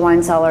at Shea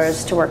Wine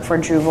Cellars to work for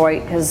Drew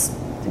Voigt, because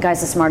the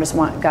guy's the smartest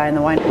guy in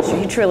the wine industry.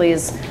 He truly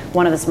is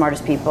one of the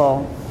smartest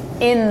people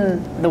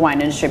in the wine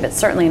industry, but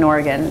certainly in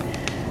Oregon.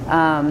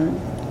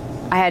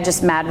 I had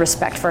just mad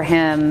respect for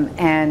him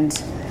and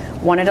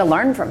wanted to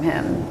learn from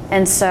him.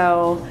 And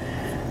so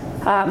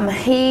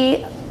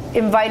he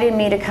invited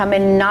me to come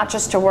in, not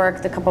just to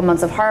work the couple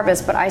months of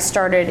harvest, but I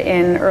started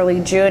in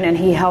early June, and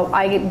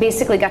I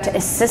basically got to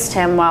assist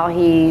him while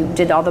he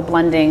did all the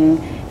blending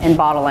and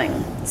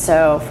bottling.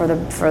 So for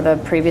the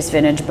previous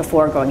vintage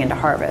before going into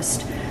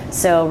harvest.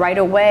 So right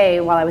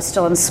away, while I was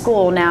still in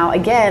school, now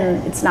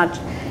again,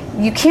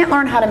 you can't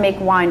learn how to make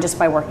wine just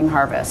by working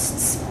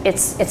harvests.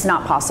 It's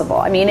not possible.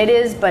 I mean, it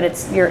is, but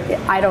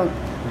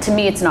to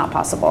me, it's not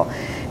possible,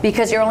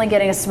 because you're only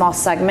getting a small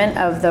segment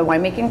of the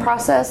winemaking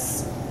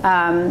process,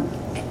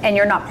 and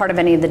you're not part of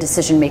any of the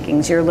decision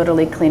makings. You're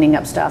literally cleaning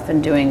up stuff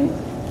and doing,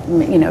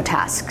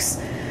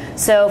 tasks.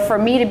 So for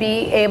me to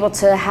be able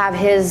to have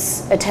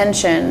his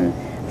attention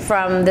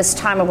from this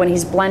time of when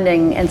he's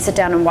blending and sit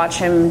down and watch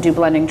him do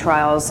blending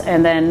trials,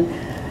 and then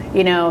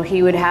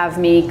he would have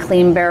me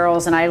clean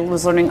barrels, and I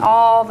was learning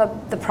all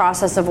the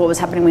process of what was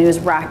happening when he was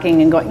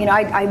racking and going.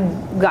 I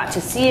got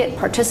to see it,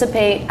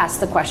 participate, ask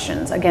the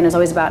questions. Again, it's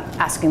always about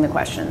asking the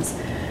questions.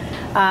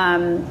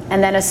 And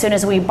then as soon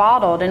as we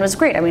bottled, and it was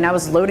great. I mean, I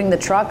was loading the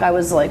truck. I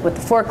was like with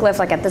the forklift.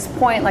 Like at this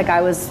point, like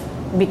I was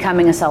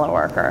becoming a cellar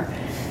worker,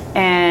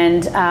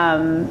 and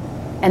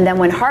And then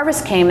when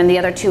harvest came and the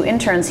other 2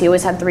 interns, he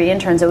always had 3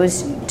 interns, it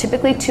was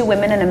typically 2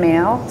 women and a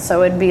male.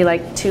 So it'd be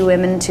like 2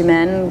 women, 2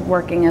 men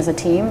working as a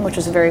team, which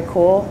was very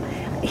cool.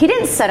 He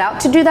didn't set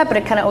out to do that, but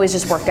it kind of always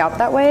just worked out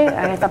that way.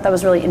 And I thought that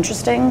was really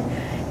interesting.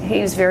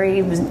 He was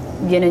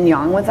yin and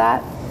yang with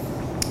that,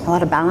 a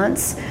lot of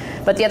balance.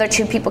 But the other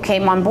 2 people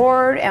came on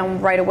board,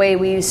 and right away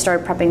we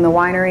started prepping the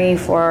winery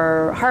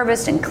for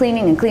harvest and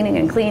cleaning and cleaning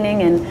and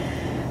cleaning. And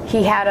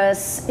he had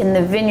us in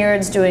the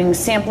vineyards doing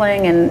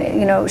sampling. And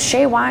you know,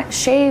 Shea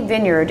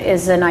Vineyard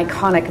is an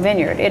iconic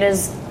vineyard. It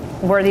is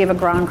worthy of a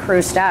Grand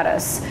Cru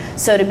status.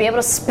 So to be able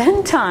to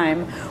spend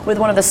time with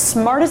one of the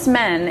smartest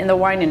men in the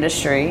wine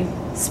industry,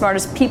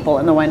 smartest people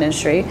in the wine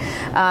industry,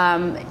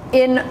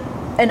 in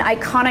an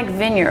iconic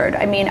vineyard,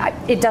 I mean,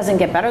 it doesn't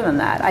get better than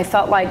that. I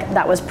felt like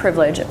that was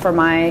privilege for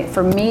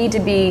me to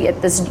be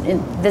at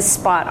this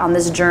spot on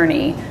this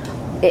journey.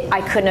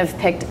 I couldn't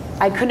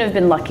have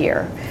been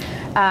luckier.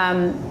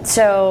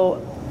 So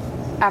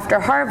after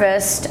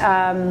harvest,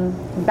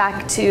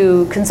 back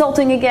to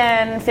consulting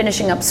again,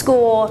 finishing up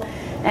school,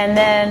 and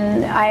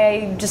then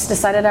I just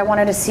decided I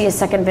wanted to see a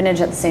second vintage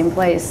at the same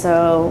place.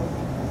 So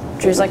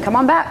Drew's like, come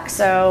on back.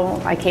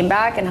 So I came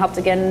back and helped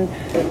again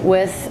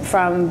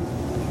from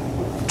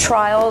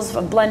trials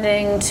of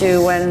blending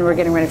to when we're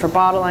getting ready for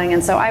bottling.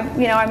 And so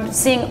I'm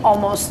seeing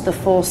almost the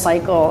full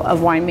cycle of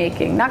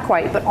winemaking. Not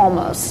quite, but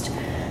almost.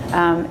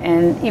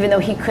 And even though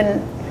he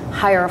couldn't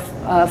hire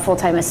a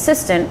full-time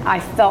assistant, I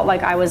felt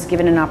like I was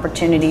given an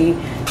opportunity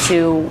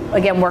to,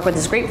 again, work with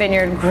this great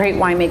vineyard, great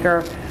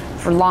winemaker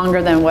for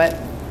longer than what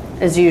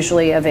is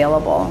usually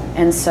available.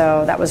 And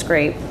so that was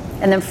great.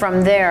 And then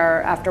from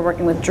there, after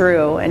working with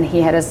Drew, and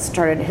he had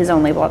started his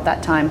own label at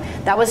that time,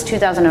 that was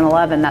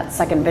 2011, that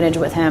second vintage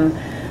with him,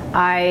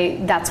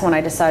 that's when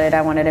I decided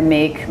I wanted to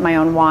make my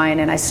own wine,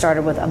 and I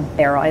started with a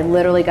barrel. I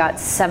literally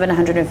got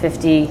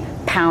 750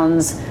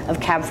 pounds of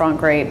Cab Franc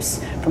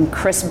grapes from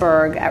Chris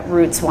Berg at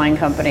Roots Wine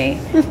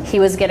Company. He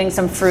was getting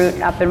some fruit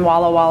up in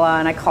Walla Walla,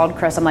 and I called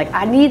Chris. I'm like,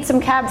 I need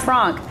some Cab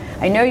Franc.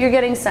 I know you're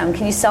getting some.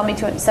 Can you sell me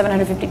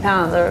 750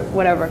 pounds or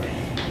whatever?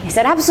 He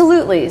said,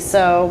 absolutely.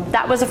 So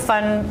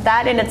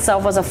that in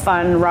itself was a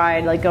fun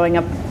ride, like going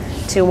up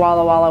to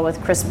Walla Walla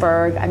with Chris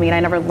Berg. I mean, I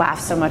never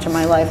laughed so much in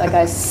my life. That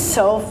guy's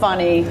so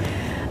funny.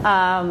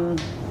 I'm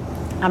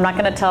not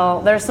going to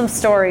tell. There's some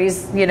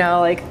stories,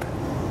 like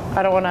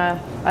I don't want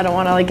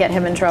to like get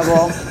him in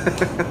trouble.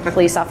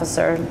 Police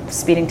officer,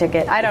 speeding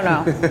ticket. I don't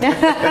know.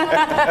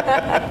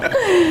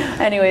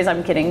 Anyways,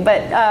 I'm kidding.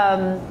 But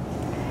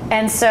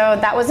and so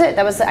that was it.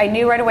 I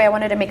knew right away I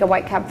wanted to make a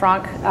white Cab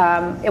Franc.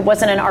 It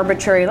wasn't an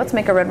arbitrary, let's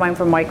make a red wine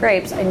from white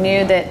grapes. I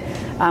knew that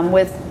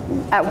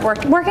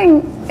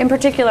working in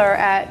particular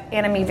at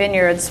Anime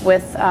Vineyards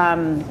with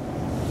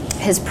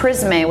his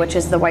Prisme, which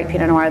is the white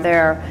Pinot Noir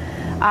there,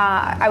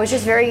 I was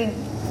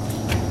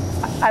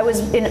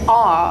in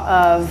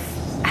awe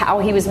of how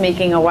he was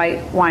making a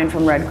white wine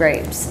from red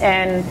grapes.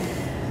 And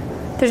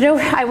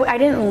I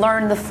didn't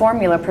learn the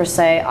formula per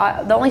se.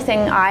 The only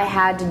thing I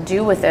had to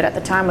do with it at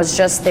the time was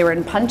just, they were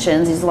in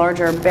puncheons, these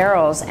larger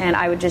barrels, and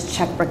I would just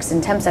check bricks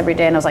and temps every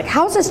day, and I was like,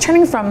 how is this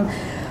turning from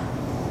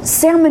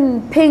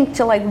salmon pink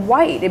to like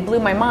white? It blew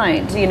my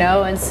mind,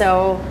 and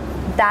so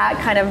that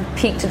kind of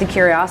piqued the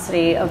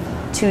curiosity of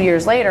 2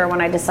 years later when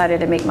I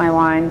decided to make my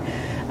wine.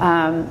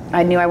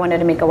 I knew I wanted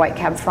to make a white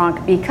Cab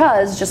Franc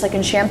because, just like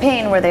in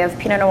Champagne, where they have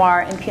Pinot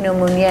Noir and Pinot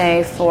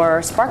Meunier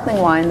for sparkling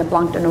wine, the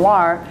Blanc de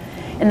Noir,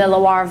 in the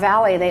Loire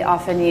Valley, they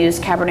often use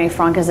Cabernet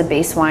Franc as a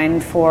base wine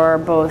for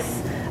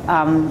both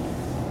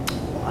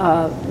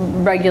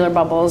regular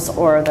bubbles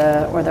or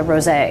the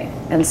rosé.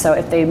 And so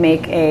if they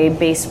make a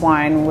base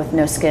wine with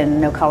no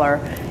skin, no color,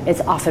 it's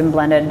often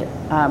blended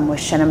with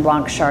Chenin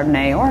Blanc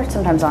Chardonnay, or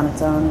sometimes on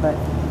its own, but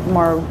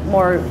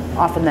more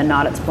often than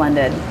not, it's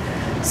blended.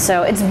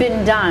 So it's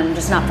been done,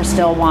 just not for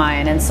still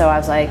wine. And so I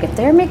was like, if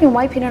they're making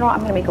white Pinot Noir, I'm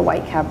going to make a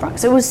white Cab Franc.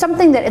 So it was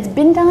something that it's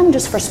been done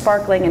just for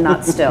sparkling and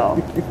not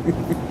still.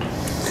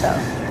 So.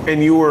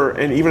 And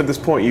even at this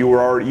point,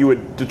 you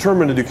had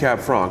determined to do Cab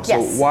Franc. So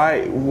yes.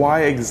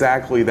 Why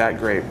exactly that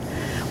grape?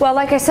 Well,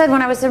 like I said,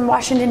 when I was in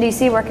Washington,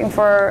 D.C. working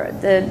for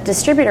the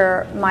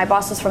distributor, my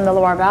boss was from the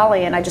Loire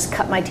Valley, and I just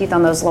cut my teeth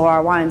on those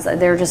Loire wines.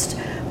 They're just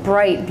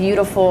bright,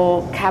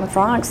 beautiful Cab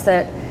Francs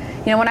that,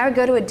 when I would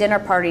go to a dinner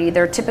party,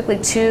 there are typically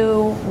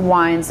 2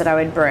 wines that I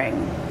would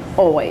bring,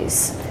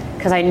 always,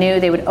 because I knew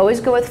they would always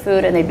go with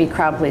food and they'd be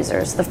crowd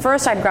pleasers. The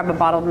first, I'd grab a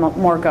bottle of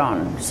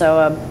Morgon, so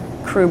a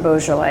Cru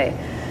Beaujolais.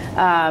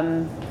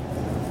 And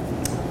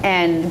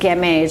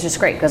Gamay is just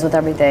great, goes with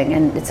everything,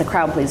 and it's a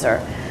crowd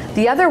pleaser.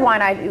 The other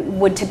wine I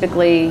would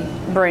typically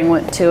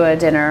bring to a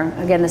dinner,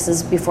 again, this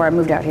is before I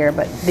moved out here,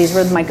 but these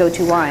were my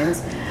go-to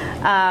wines,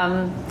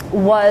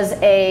 was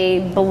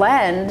a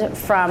blend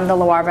from the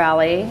Loire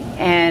Valley,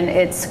 and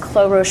it's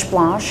Clos Roche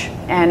Blanche,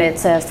 and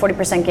it's a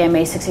 40%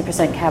 Gamay,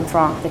 60% Cab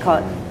Franc. They call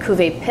it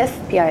Cuvée Pif,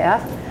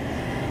 P-I-F.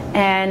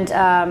 And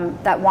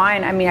that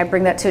wine, I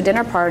bring that to a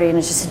dinner party, and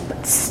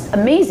it's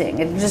amazing.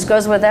 It just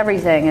goes with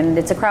everything, and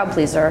it's a crowd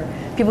pleaser.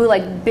 People who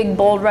like big,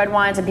 bold red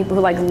wines, and people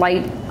who like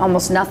light,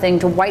 almost nothing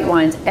to white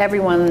wines,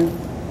 everyone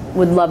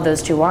would love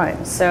those two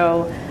wines.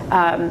 So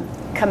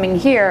coming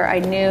here, I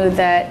knew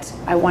that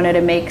I wanted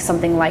to make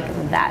something like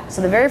that.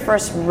 So the very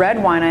first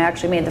red wine I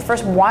actually made, the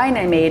first wine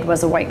I made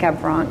was a white Cab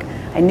Franc.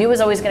 I knew it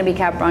was always going to be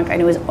Cab Franc. I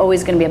knew it was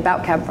always going to be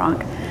about Cab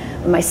Franc.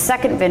 My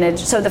second vintage,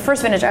 so the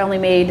first vintage I only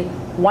made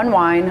one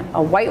wine,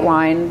 a white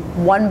wine,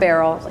 one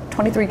barrel, like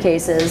 23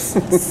 cases,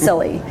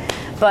 silly.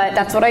 But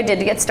that's what I did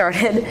to get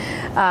started.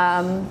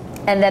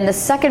 And then the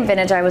second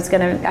vintage I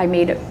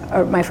made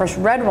my first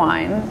red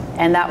wine,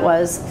 and that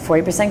was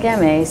 40%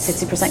 Gamay,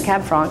 60%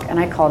 Cab Franc, and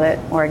I called it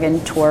Oregon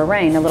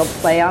Touraine, a little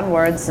play on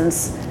words,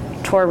 since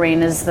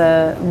Touraine is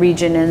the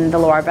region in the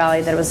Loire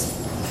Valley that it was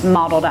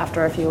modeled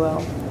after, if you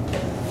will.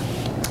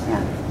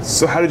 Yeah.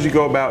 So how did you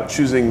go about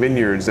choosing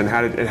vineyards, and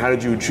how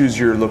did you choose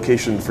your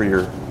location for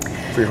your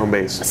home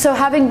base? So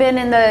having been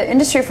in the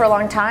industry for a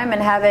long time,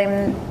 and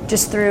having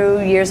just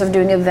through years of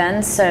doing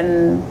events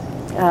and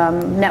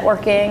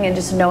networking and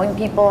just knowing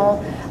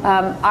people,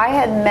 I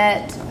had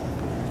met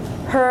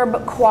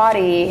Herb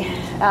Quaddy.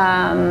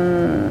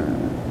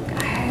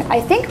 I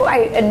think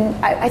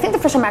the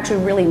first time I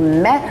actually really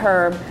met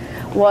Herb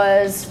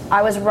was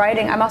I was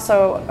writing. I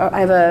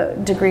have a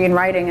degree in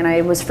writing, and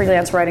I was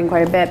freelance writing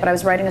quite a bit. But I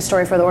was writing a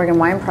story for the Oregon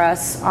Wine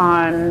Press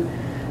on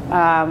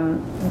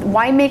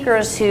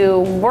winemakers who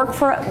work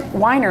for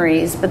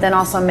wineries, but then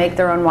also make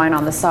their own wine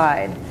on the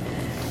side.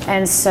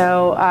 And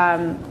so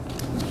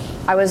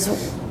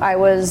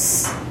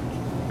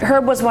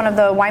Herb was one of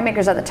the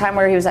winemakers at the time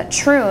where he was at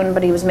Troon,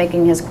 but he was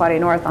making his Quaddy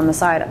North on the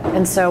side.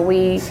 And so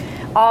we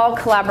all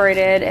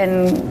collaborated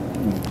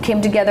and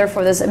came together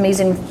for this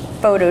amazing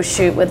photo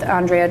shoot with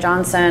Andrea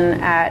Johnson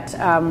at,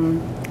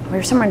 we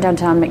were somewhere in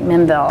downtown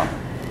McMinnville.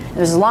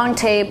 There was a long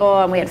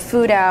table, and we had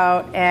food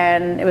out,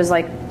 and it was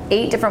like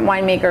 8 different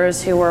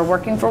winemakers who were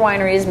working for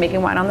wineries,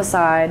 making wine on the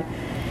side.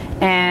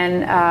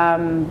 And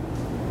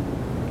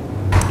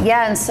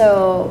and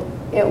so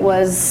it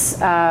was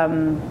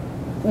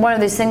one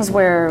of these things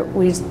where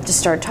we just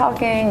started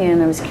talking,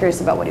 and I was curious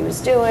about what he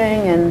was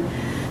doing.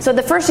 And so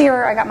the first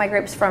year I got my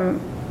grapes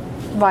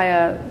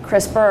via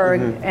Chris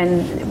Berg,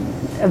 and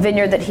a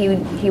vineyard that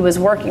he was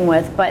working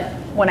with. But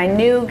when I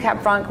knew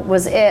Cab Franc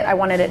was it, I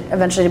wanted it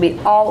eventually to be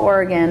all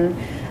Oregon.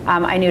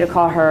 I knew to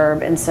call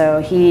Herb, and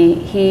so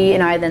he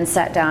and I then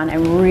sat down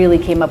and really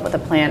came up with a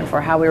plan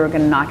for how we were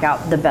going to knock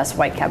out the best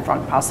white Cab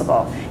Franc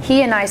possible.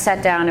 He and I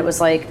sat down. It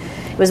was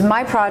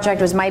my project,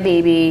 it was my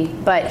baby,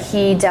 but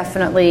he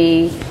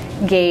definitely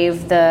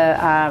gave it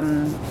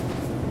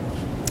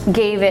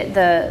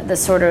the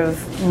sort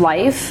of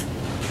life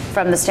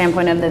from the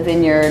standpoint of the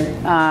vineyard,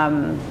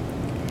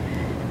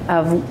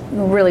 of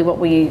really what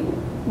we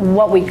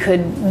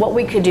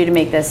could do to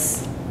make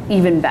this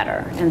even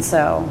better. And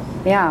so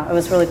yeah, it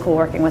was really cool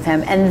working with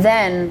him. And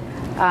then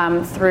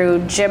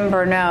through Jim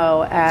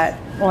Burnett at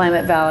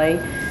Willamette Valley,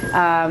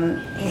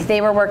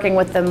 they were working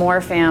with the Moore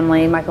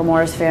family, Michael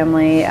Moore's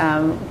family,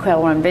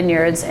 Quail Run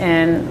Vineyards,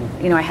 and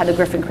I had the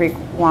Griffin Creek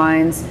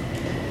wines.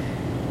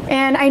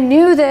 And I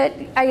knew that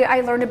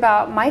I learned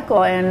about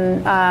Michael,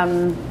 and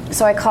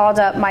so I called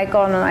up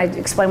Michael and I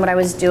explained what I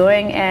was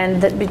doing.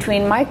 And that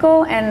between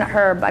Michael and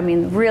Herb, I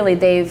mean, really,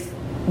 it's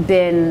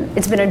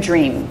been a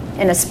dream.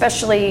 And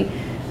especially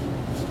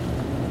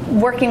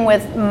working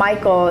with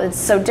Michael, it's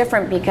so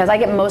different because I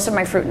get most of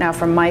my fruit now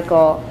from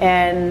Michael,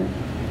 and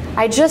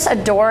I just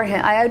adore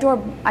him. I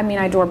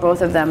adore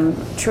both of them.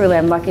 Truly,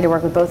 I'm lucky to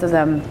work with both of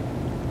them.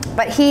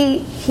 But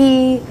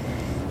he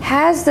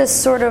has this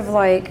sort of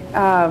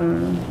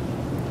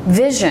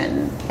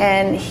vision,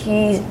 and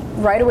he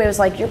right away was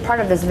like, "You're part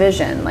of this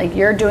vision. Like,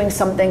 you're doing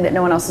something that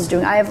no one else is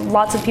doing." I have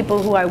lots of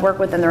people who I work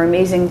with, and they're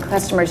amazing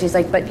customers. He's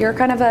like, "But you're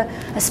kind of a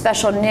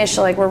special niche.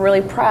 Like, we're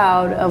really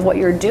proud of what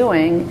you're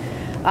doing."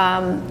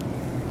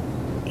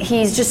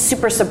 He's just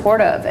super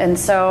supportive, and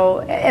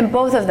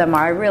both of them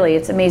are really.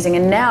 It's amazing.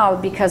 And now,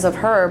 because of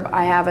Herb,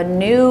 I have a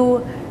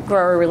new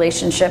grower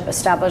relationship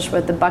established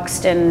with the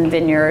Buxton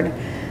Vineyard,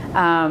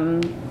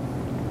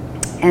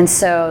 and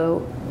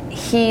so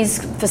he's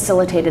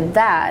facilitated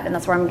that, and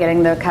that's where I'm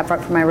getting the Cab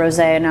Franc for my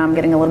rosé, and now I'm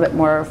getting a little bit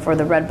more for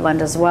the red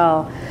blend as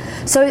well.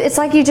 So it's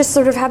like you just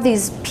sort of have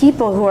these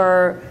people who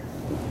are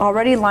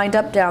already lined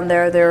up down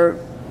there. They're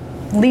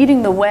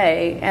leading the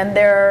way, and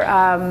they're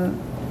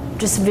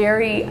just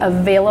very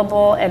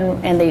available,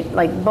 and they,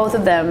 like, both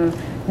of them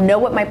know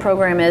what my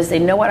program is, they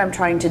know what I'm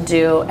trying to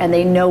do, and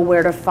they know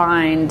where to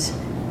find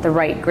the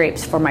right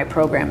grapes for my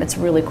program. It's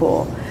really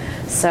cool.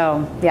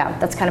 So yeah,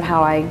 that's kind of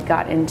how I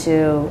got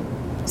into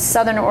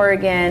Southern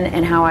Oregon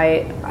and how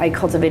I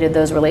cultivated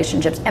those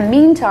relationships. And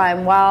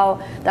meantime,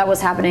 while that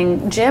was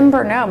happening, Jim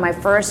Burnett,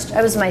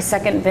 it was my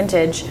second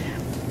vintage, he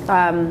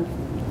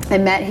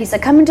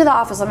said, "Come into the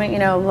office,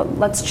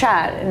 let's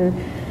chat." And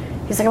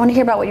he's like, "I want to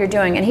hear about what you're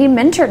doing." And he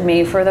mentored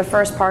me for the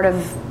first part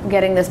of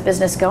getting this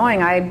business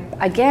going.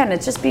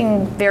 It's just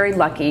being very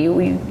lucky.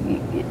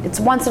 It's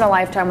once in a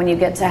lifetime when you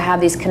get to have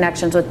these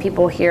connections with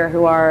people here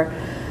who are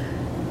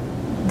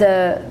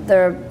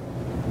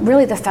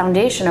really the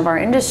foundation of our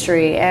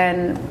industry.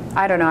 And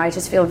I don't know, I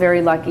just feel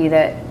very lucky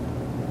that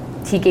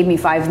he gave me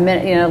 5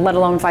 minutes, let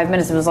alone 5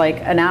 minutes, it was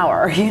like an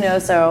hour,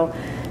 so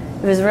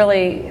it was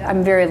really,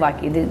 I'm very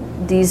lucky.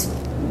 These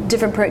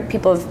different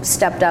people have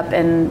stepped up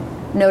and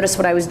noticed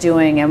what I was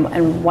doing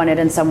and wanted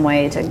in some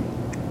way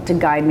to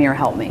guide me or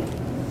help me.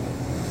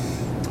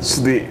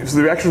 So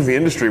the reaction from the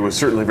industry was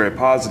certainly very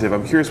positive.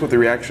 I'm curious what the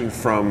reaction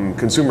from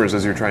consumers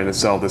as you're trying to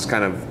sell this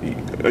kind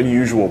of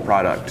unusual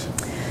product.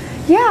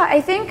 Yeah,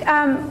 I think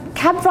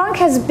Cab Franc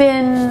has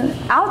been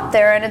out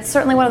there, and it's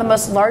certainly one of the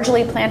most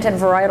largely planted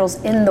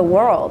varietals in the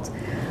world.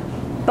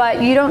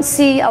 But you don't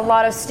see a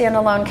lot of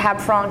standalone Cab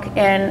Franc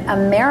in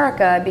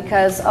America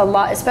because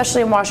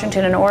especially in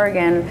Washington and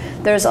Oregon,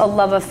 there's a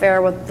love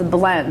affair with the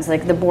blends,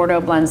 like the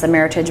Bordeaux blends, the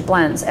Meritage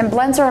blends. And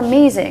blends are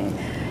amazing.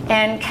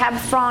 And Cab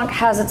Franc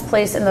has its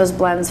place in those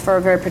blends for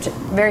a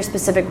very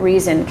specific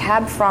reason.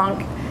 Cab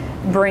Franc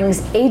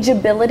brings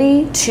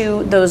ageability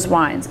to those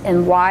wines.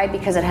 And why?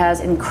 Because it has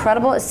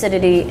incredible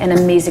acidity and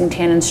amazing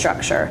tannin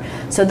structure.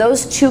 So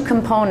those two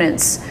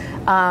components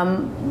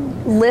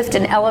lift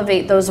and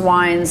elevate those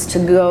wines to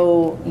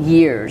go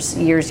years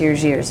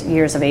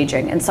of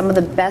aging. And some of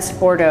the best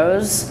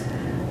Bordeaux's,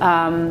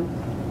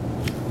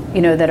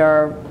 that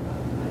are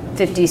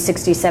 50,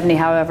 60, 70,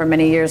 however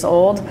many years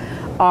old,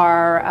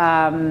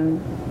 are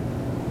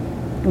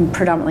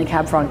predominantly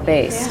Cab Franc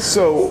based.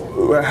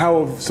 So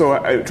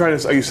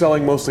are you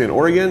selling mostly in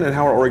Oregon, and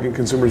how are Oregon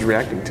consumers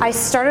reacting to it? I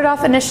started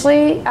off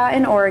initially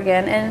in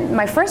Oregon, and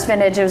my first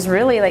vintage, it was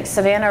really like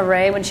Savannah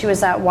Ray when she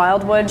was at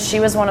Wildwood. She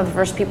was one of the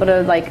first people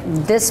to like,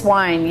 this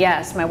wine,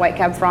 yes, my white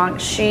Cab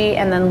Franc. She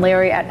and then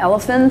Larry at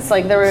Elephants,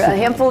 like there were a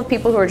handful of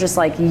people who were just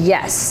like,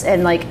 yes,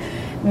 and like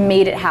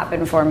made it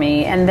happen for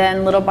me. And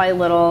then little by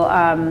little,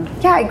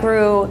 I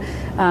grew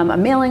a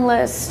mailing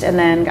list, and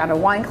then got a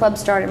wine club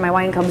started. My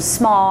wine club was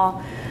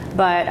small,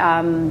 but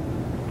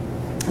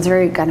it's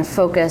very kind of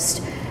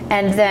focused.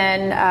 And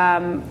then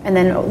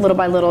little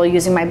by little,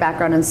 using my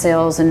background in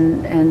sales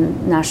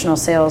and national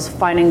sales,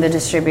 finding the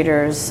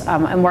distributors,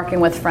 and working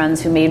with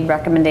friends who made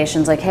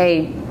recommendations like,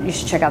 hey, you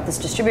should check out this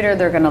distributor.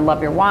 They're going to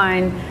love your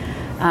wine.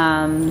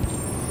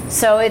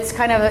 So it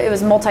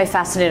was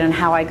multifaceted in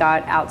how I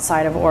got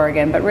outside of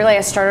Oregon. But really,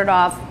 I started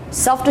off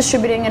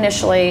self-distributing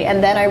initially,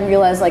 and then I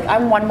realized like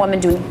I'm one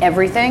woman doing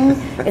everything.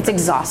 It's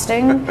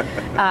exhausting.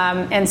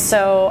 And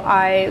so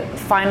I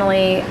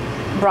finally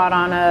brought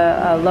on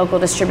a local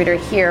distributor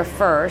here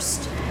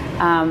first.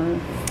 And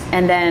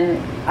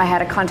then I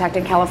had a contact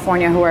in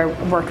California who I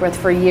worked with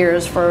for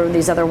years for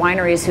these other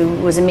wineries who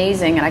was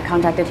amazing. And I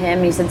contacted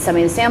him. He said, send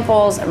me the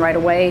samples. And right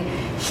away,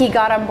 he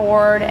got on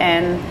board.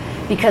 And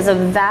because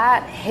of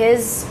that,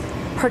 his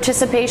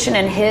participation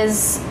and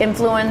his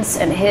influence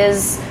and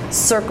his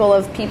circle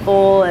of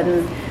people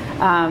and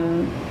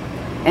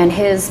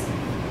his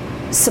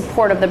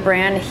support of the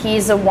brand,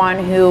 he's the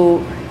one who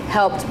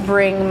helped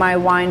bring my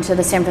wine to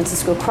the San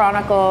Francisco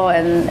Chronicle,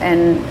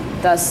 and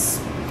thus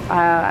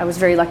I was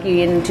very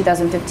lucky in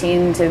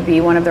 2015 to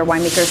be one of their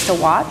winemakers to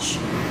watch.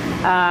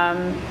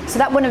 So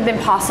that wouldn't have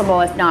been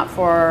possible if not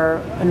for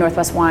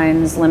Northwest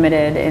Wines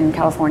Limited in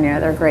California.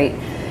 They're great.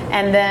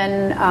 And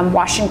then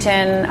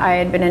Washington, I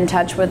had been in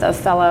touch with a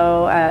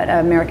fellow at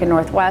American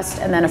Northwest,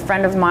 and then a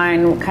friend of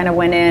mine kind of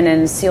went in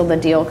and sealed the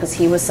deal because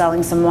he was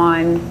selling some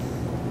wine.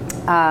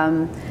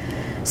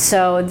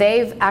 So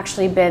they've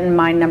actually been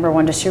my number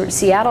one distributor.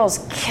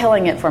 Seattle's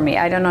killing it for me.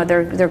 I don't know,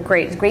 they're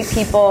great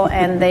people,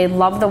 and they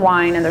love the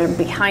wine, and they're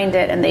behind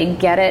it, and they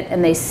get it,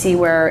 and they see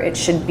where it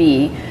should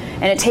be.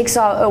 And it takes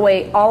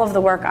away all of the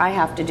work I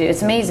have to do.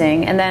 It's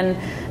amazing. And then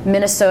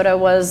Minnesota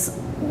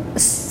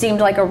seemed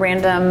like a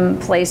random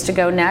place to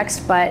go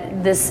next,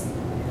 but this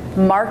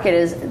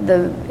market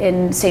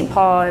in St.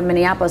 Paul and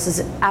Minneapolis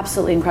is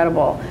absolutely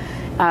incredible.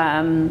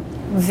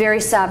 Very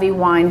savvy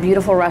wine,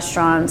 beautiful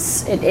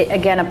restaurants.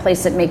 Again, a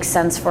place that makes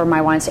sense for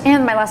my wines.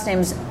 And my last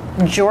name's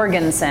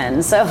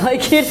Jorgensen, so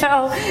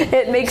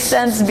it makes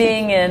sense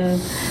being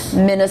in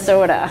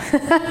Minnesota.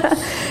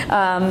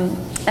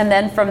 And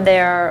then from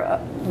there,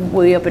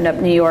 we opened up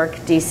New York,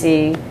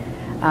 DC.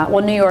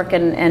 New York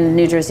and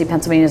New Jersey,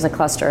 Pennsylvania is a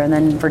cluster, and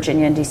then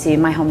Virginia and DC,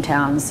 my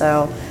hometown.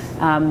 So,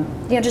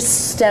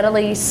 just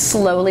steadily,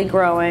 slowly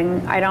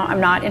growing.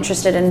 I'm not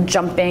interested in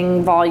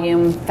jumping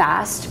volume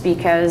fast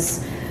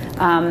because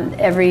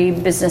every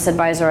business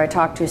advisor I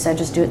talked to said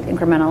just do it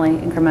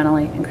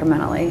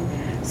incrementally.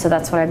 So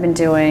that's what I've been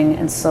doing,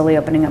 and slowly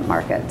opening up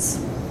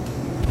markets.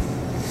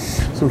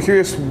 So I'm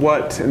curious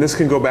and this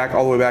can go back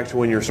all the way back to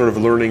when you're sort of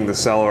learning the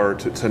cellar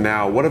to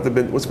now.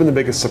 What's been the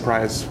biggest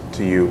surprise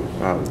to you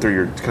through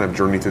your kind of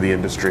journey through the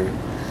industry?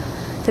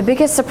 The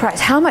biggest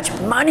surprise, how much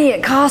money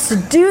it costs to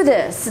do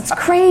this. It's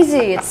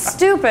crazy, it's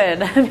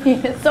stupid. I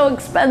mean, it's so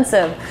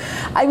expensive.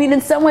 I mean,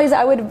 in some ways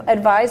I would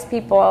advise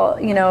people,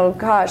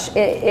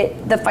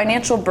 the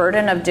financial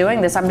burden of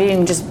doing this, I'm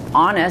being just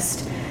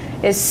honest,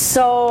 is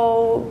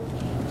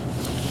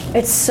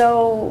it's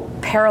so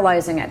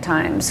paralyzing at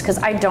times because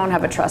I don't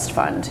have a trust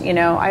fund.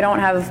 I don't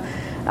have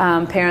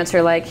parents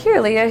are like, here,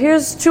 Leah,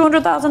 here's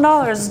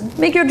 $200,000,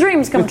 make your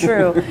dreams come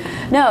true.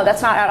 No,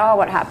 that's not at all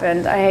what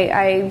happened.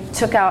 I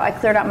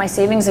cleared out my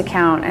savings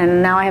account,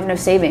 and now I have no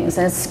savings,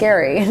 and it's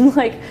scary. And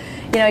like,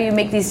 you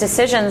make these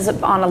decisions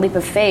on a leap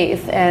of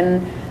faith,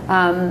 and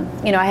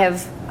I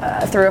have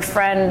through a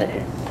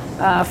friend,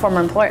 former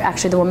employer,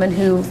 actually the woman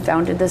who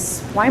founded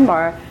this wine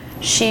bar,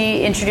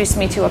 she introduced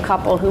me to a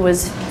couple who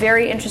was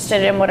very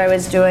interested in what I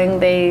was doing.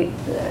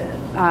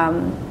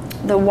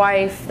 The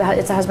wife,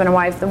 it's a husband and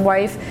wife, the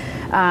wife,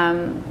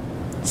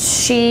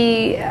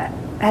 she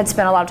had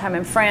spent a lot of time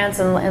in France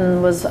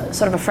and was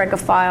sort of a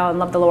Francophile and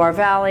loved the Loire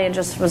Valley and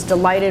just was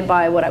delighted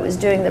by what I was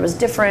doing that was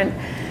different.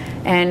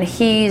 And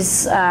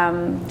he's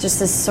just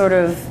this sort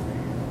of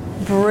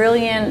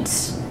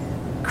brilliant,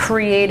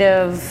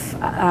 creative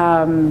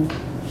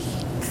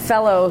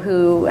fellow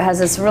who has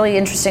this really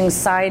interesting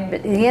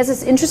side. He has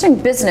this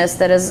interesting business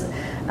that is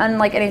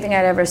unlike anything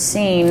I'd ever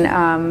seen.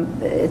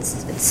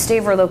 It's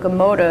Staver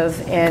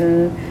Locomotive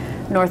in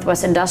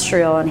Northwest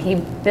Industrial, and he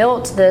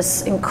built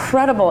this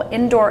incredible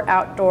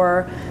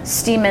indoor-outdoor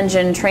steam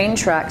engine train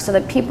track so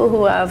that people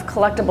who have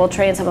collectible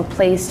trains have a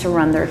place to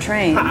run their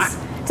trains.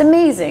 It's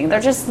amazing.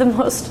 They're just the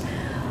most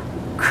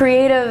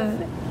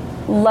creative,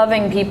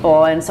 loving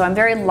people, and so I'm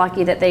very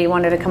lucky that they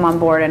wanted to come on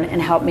board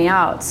and help me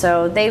out.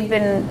 So they've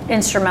been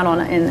instrumental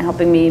in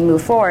helping me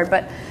move forward.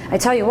 But I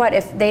tell you what,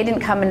 if they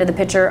didn't come into the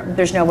picture,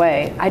 there's no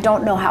way. I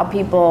don't know how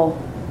people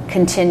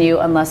continue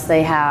unless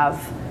they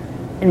have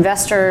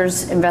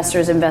investors,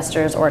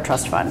 or a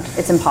trust fund.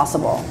 It's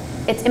impossible.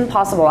 It's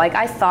impossible. Like,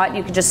 I thought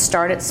you could just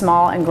start it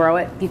small and grow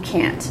it. You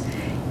can't.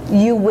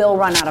 You will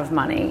run out of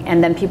money,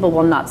 and then people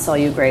will not sell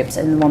you grapes,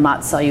 and will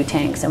not sell you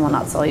tanks, and will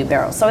not sell you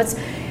barrels. So it's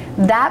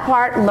that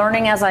part,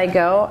 learning as I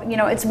go.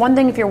 It's one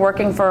thing if you're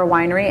working for a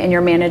winery and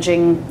you're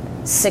managing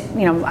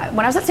when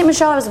I was at St.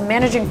 Michel, I was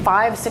managing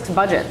 5-6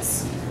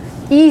 budgets.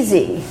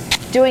 Easy.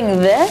 Doing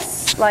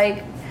this,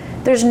 like,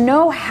 there's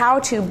no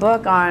how-to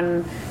book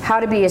on how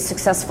to be a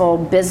successful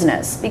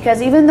business,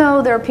 because even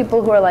though there are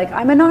people who are like,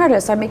 I'm an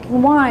artist, I'm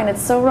making wine,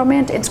 it's so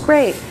romantic, it's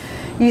great,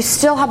 you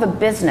still have a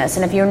business,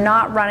 and if you're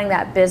not running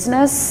that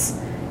business,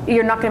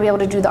 you're not going to be able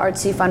to do the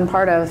artsy fun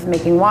part of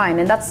making wine,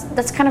 and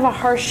that's kind of a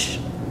harsh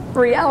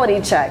reality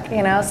check,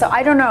 So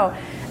I don't know.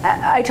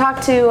 I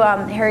talked to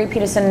Harry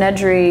Peterson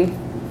Nedry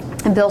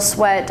and Bill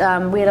Sweat.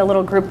 We had a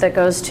little group that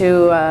goes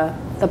to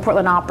the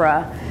Portland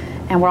Opera,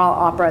 and we're all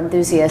opera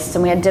enthusiasts.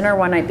 And we had dinner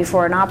one night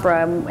before an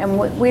opera,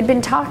 and we'd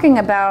been talking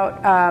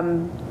about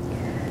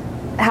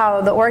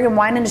how the Oregon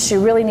wine industry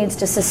really needs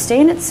to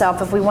sustain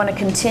itself if we want to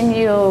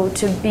continue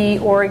to be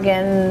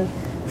Oregon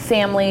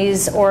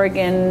families,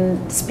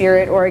 Oregon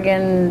spirit,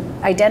 Oregon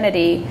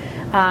identity.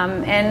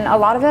 And a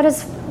lot of that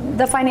is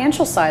the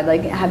financial side,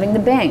 like having the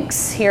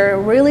banks here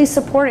really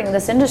supporting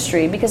this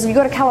industry, because you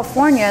go to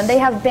California and they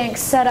have banks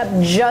set up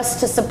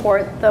just to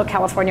support the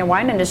California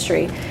wine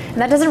industry, and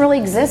that doesn't really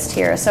exist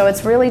here. So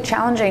it's really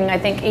challenging, I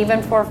think,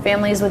 even for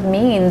families with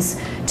means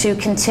to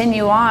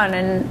continue on.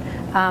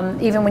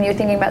 And even when you're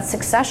thinking about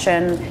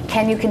succession,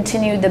 can you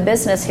continue the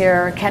business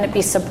here? Can it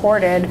be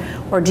supported,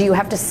 or do you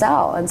have to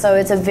sell? And so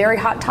it's a very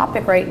hot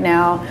topic right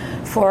now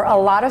for a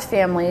lot of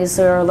families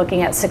who are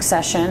looking at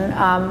succession.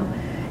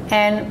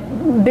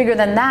 And bigger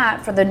than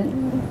that, for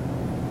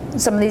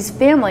some of these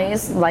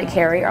families, like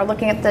Harry, are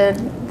looking at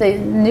the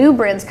new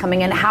brands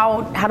coming in.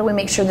 How do we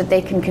make sure that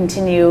they can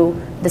continue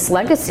this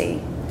legacy?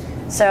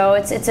 So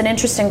it's an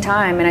interesting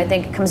time, and I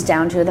think it comes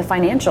down to the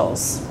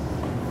financials.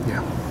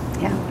 Yeah.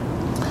 Yeah.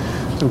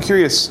 I'm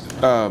curious.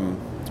 One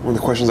of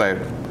the questions I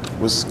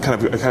was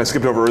kind of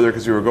skipped over earlier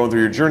because you were going through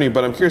your journey,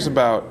 but I'm curious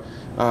about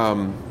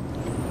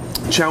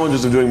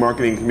challenges of doing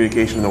marketing and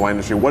communication in the wine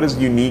industry. What is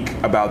unique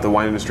about the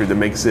wine industry that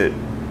makes it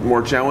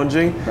more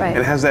challenging? Right.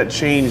 And has that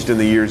changed in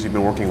the years you've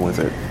been working with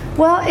it?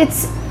 Well,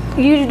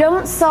 you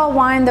don't sell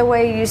wine the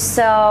way you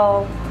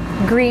sell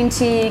green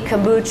tea,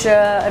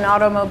 kombucha, an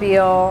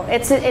automobile.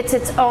 It's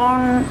its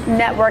own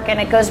network, and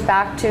it goes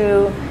back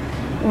to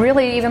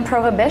really even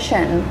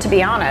prohibition, to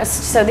be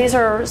honest. So these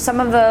are some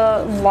of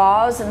the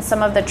laws and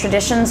some of the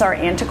traditions are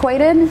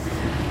antiquated,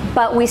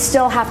 but we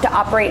still have to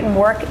operate and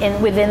work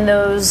within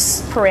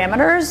those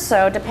parameters.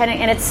 So depending,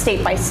 and it's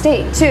state by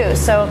state too.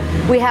 So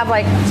we have,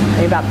 like,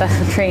 sorry about the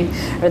train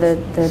or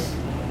the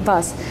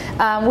bus.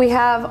 We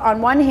have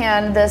on one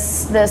hand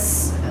this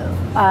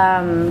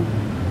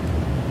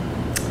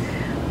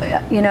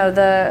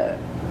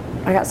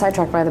I got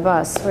sidetracked by the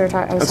bus. We were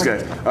talking. That's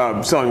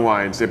okay. Selling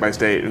wine state by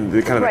state and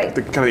the kind of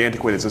the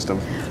antiquated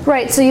system.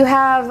 Right. So you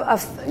have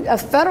a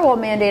federal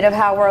mandate of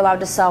how we're allowed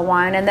to sell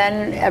wine, and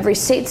then every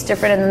state's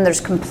different, and then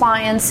there's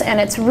compliance, and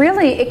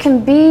it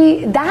can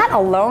be that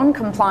alone,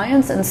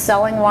 compliance and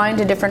selling wine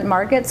to different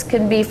markets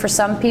can be, for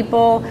some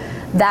people,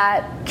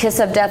 that kiss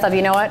of death of,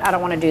 you know what, I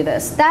don't want to do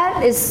this.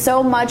 That is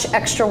so much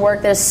extra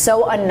work that is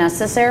so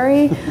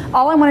unnecessary.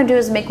 All I want to do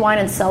is make wine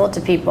and sell it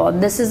to people.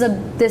 This is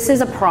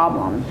a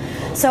problem.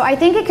 So I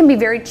think it can be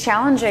very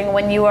challenging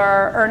when you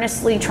are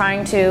earnestly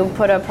trying to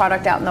put a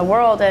product out in the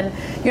world, and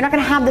you're not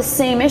going to have the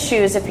same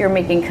issues if you're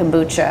making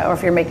kombucha or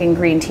if you're making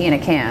green tea in a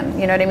can.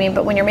 You know what I mean?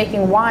 But when you're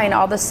making wine,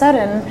 all of a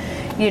sudden,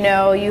 you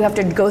know, you have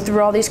to go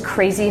through all these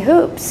crazy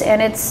hoops,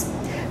 and it's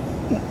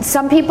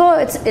some people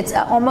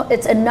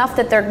it's enough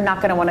that they're not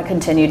going to want to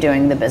continue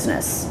doing the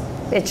business.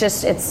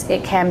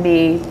 It can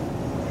be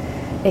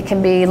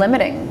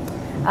limiting.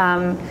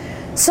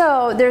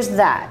 So there's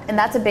that, and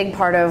that's a big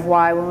part of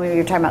why when we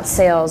were talking about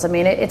sales, I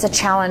mean, it's a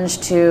challenge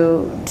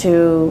to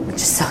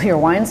just sell your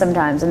wine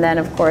sometimes, and then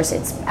of course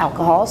it's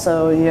alcohol,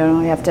 so you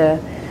know you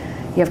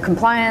have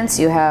compliance,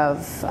 you have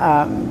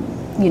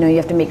you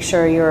have to make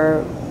sure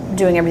you're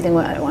doing everything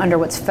under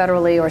what's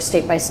federally or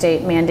state by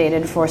state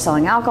mandated for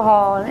selling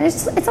alcohol, and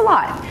it's a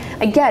lot.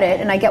 I get it,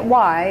 and I get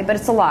why, but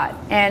it's a lot.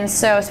 And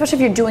so, especially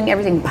if you're doing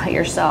everything by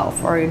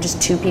yourself, or you're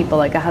just two people,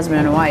 like a husband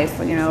and a wife,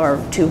 you know,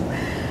 or two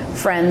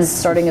friends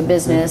starting a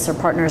business, or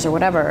partners, or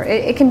whatever,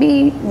 it can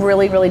be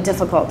really, really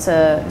difficult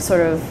to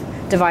sort of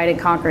divide and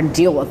conquer and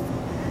deal with,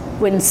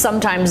 when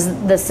sometimes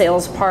the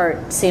sales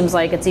part seems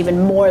like it's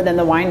even more than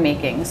the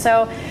winemaking.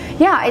 So,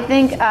 yeah, I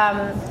think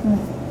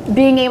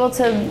being able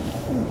to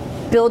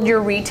build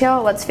your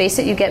retail, let's face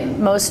it, you get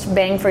most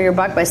bang for your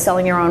buck by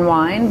selling your own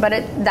wine, but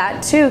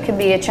that too can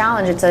be a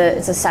challenge. It's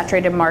a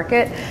saturated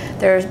market.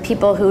 There's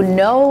people who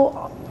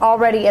know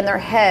already in their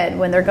head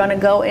when they're going to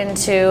go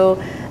into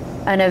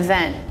an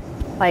event,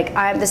 like,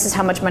 this is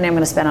how much money I'm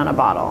going to spend on a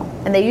bottle,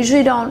 and they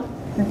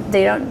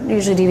don't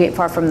usually deviate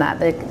far from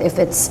that. If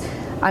it's,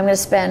 I'm going to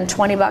spend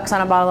 $20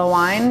 on a bottle of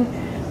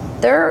wine,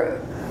 they're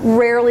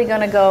rarely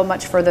going to go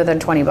much further than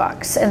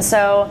 $20. And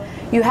so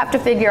you have to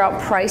figure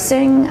out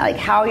pricing, like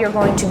how you're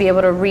going to be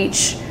able to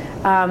reach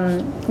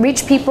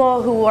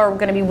people who are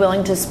going to be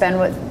willing to spend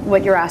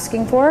what you're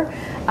asking for.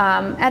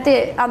 On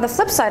the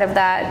flip side of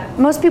that,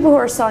 most people who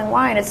are selling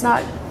wine, it's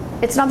not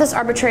this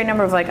arbitrary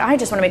number of like, I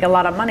just want to make a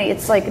lot of money.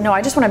 It's like, no,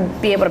 I just want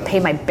to be able to pay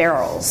my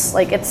barrels.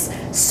 Like, it's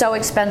so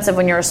expensive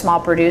when you're a small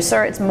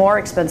producer. It's more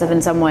expensive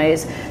in some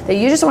ways that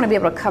you just want to be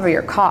able to cover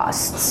your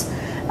costs.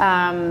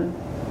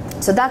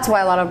 So that's why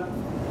a lot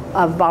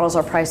of bottles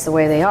are priced the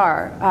way they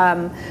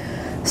are.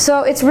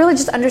 So it's really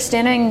just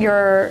understanding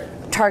your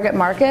target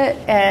market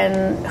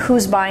and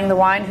who's buying the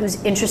wine,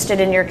 who's interested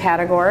in your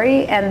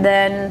category, and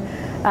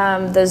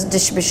then those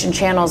distribution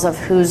channels of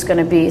who's going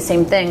to be,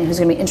 same thing, who's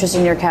going to be interested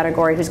in your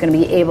category, who's going to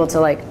be able to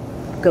like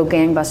go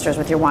gangbusters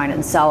with your wine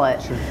and sell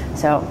it. Sure.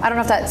 So I don't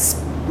know if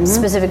that's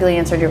specifically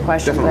answered your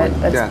question, Definitely.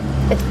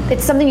 but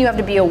it's something you have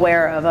to be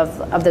aware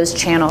of those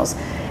channels.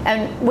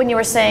 And when you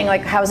were saying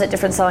like, how is it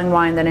different selling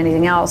wine than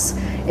anything else?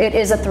 It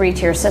is a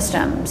 3-tier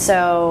system.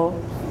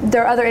 So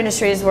there are other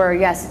industries where,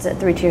 yes, it's a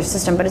 3-tier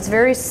system, but it's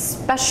very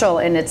special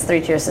in its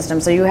 3-tier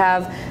system. So you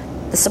have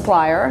the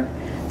supplier,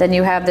 then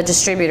you have the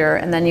distributor,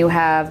 and then you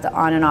have the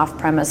on and off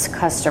premise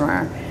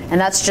customer.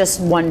 And that's just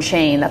one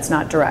chain. That's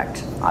not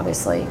direct,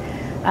 obviously.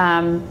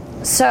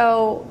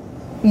 So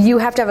you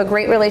have to have a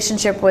great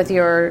relationship with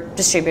your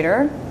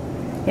distributor.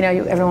 You know,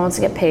 everyone wants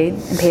to get paid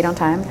and paid on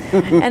time.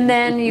 And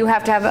then you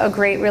have to have a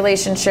great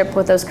relationship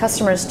with those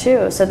customers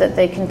too, so that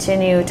they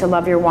continue to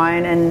love your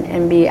wine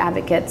and be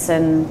advocates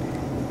and,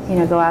 you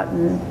know, go out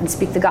and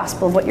speak the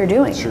gospel of what you're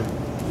doing. Sure.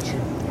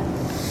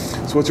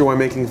 So what's your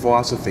winemaking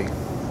philosophy?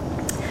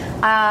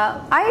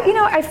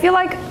 I feel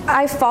like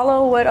I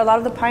follow what a lot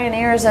of the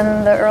pioneers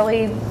and the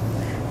early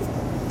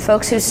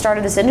folks who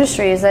started this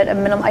industry is that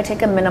I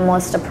take a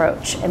minimalist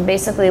approach. And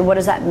basically, what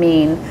does that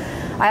mean?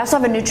 I also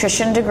have a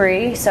nutrition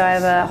degree, so I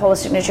have a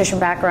holistic nutrition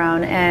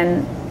background,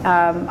 and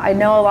I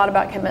know a lot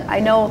about I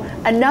know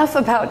enough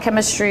about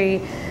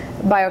chemistry,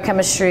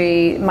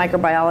 biochemistry,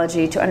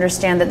 microbiology to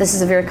understand that this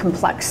is a very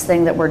complex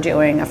thing that we're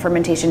doing. A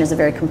fermentation is a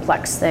very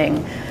complex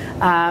thing.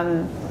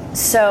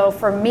 So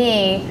for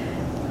me,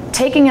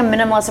 taking a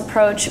minimalist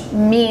approach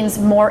means,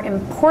 more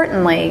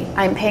importantly,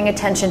 I'm paying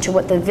attention to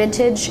what the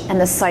vintage and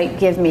the site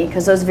give me,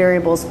 because those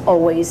variables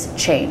always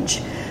change.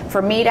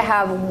 For me to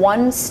have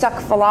one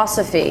stuck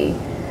philosophy,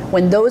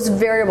 when those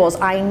variables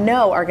I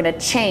know are going to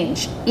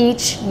change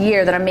each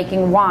year that I'm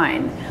making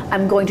wine,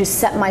 I'm going to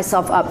set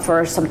myself up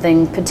for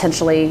something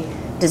potentially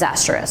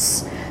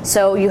disastrous.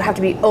 So you have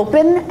to be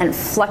open and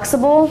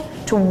flexible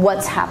to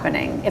what's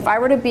happening. If I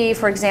were to be,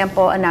 for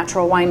example, a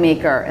natural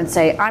winemaker and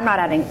say, I'm not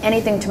adding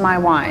anything to my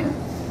wine,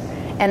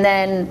 and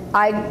then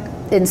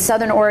in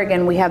Southern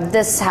Oregon, we have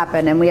this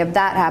happen and we have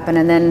that happen,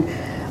 and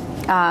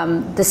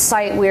then the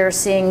site we're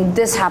seeing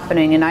this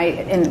happening,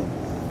 and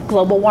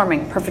global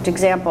warming, perfect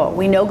example.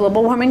 We know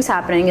global warming's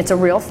happening, it's a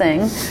real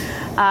thing.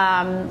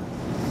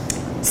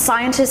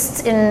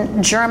 Scientists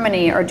in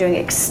Germany are doing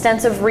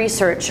extensive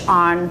research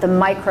on the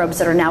microbes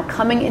that are now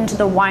coming into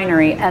the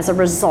winery as a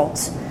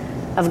result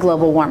of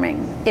global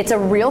warming. It's a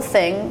real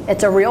thing,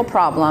 it's a real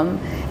problem,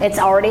 it's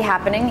already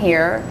happening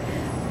here.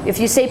 If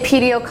you say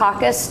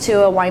pediococcus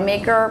to a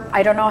winemaker,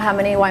 I don't know how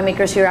many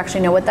winemakers here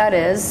actually know what that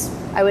is.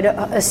 I would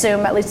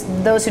assume at least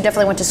those who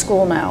definitely went to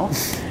school know.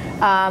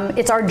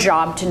 It's our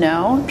job to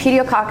know.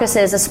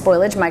 Pediococcus is a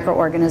spoilage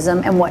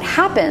microorganism, and what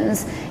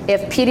happens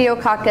if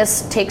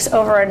Pediococcus takes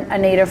over a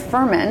native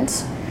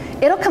ferment,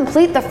 it'll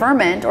complete the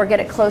ferment or get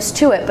it close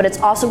to it, but it's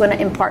also going to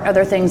impart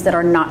other things that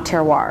are not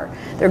terroir.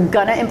 They're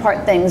going to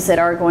impart things that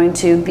are going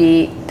to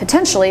be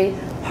potentially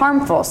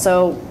harmful.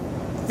 So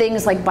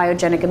things like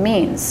biogenic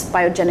amines.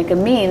 Biogenic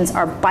amines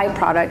are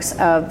byproducts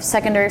of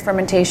secondary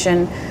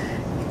fermentation,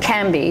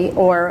 can be,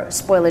 or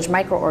spoilage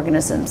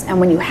microorganisms. And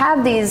when you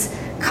have these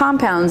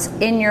compounds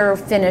in your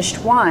finished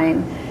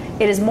wine,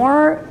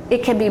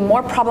 it can be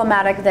more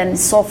problematic than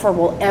sulfur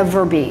will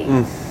ever be.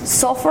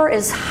 Sulfur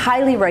is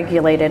highly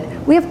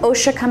regulated. We have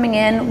OSHA coming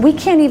in. We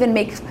can't even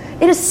make,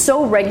 it is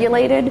so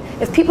regulated.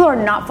 If people are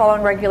not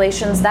following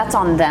regulations, that's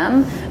on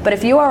them. But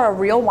if you are a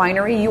real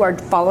winery, you are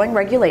following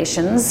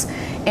regulations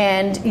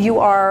and you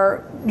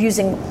are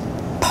using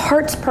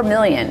parts per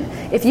million.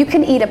 If you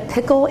can eat a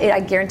pickle, I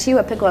guarantee you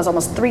a pickle has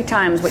almost 3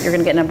 times what you're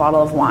going to get in a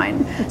bottle of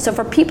wine. So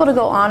for people to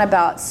go on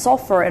about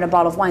sulfur in a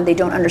bottle of wine, they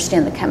don't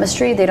understand the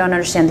chemistry, they don't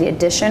understand the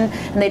addition,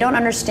 and they don't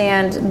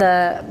understand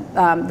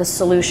the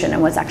solution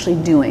and what it's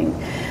actually doing.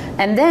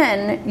 And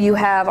then you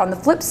have, on the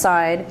flip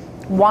side,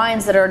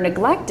 wines that are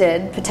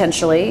neglected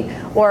potentially,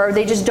 or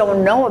they just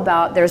don't know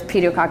about there's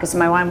Pediococcus in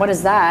my wine, what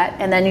is that?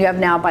 And then you have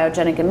now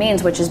biogenic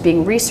amines, which is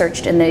being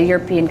researched in the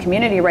European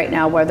community right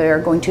now, where they're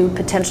going to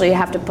potentially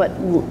have to put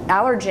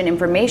allergen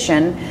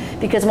information,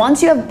 because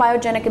once you have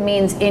biogenic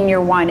amines in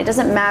your wine, it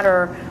doesn't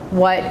matter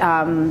what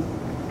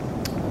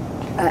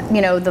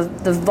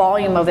the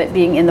volume of it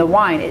being in the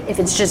wine. If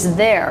it's just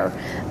there,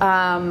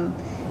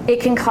 it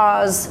can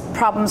cause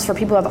problems for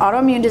people who have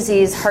autoimmune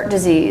disease, heart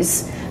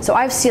disease. So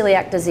I have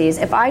celiac disease.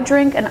 If I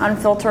drink an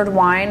unfiltered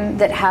wine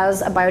that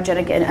has a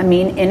biogenic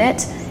amine in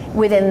it,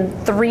 within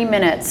 3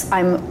 minutes,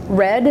 I'm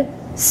red,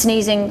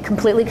 sneezing,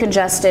 completely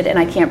congested, and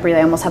I can't breathe.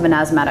 I almost have an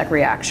asthmatic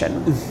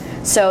reaction.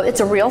 So it's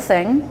a real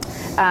thing,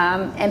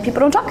 and people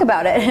don't talk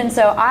about it. And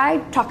so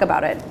I talk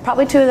about it,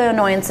 probably to the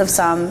annoyance of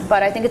some,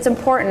 but I think it's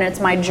important. It's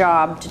my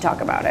job to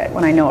talk about it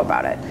when I know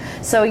about it.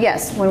 So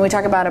yes, when we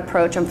talk about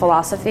approach and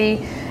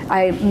philosophy,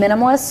 I'm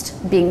minimalist,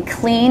 being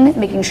clean,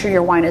 making sure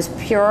your wine is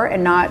pure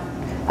and not,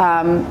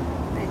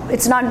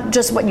 it's not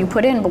just what you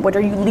put in, but what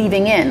are you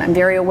leaving in? I'm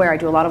very aware. I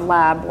do a lot of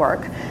lab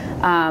work.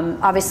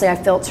 Obviously, I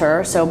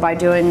filter, so by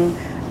doing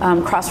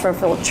cross-flow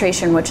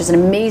filtration, which is an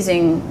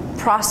amazing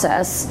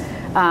process,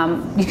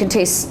 you can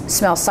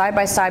smell side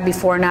by side,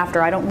 before and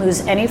after. I don't lose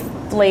any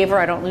flavor.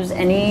 I don't lose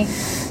any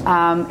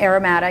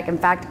aromatic. In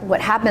fact, what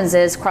happens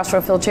is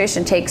cross-flow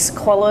filtration takes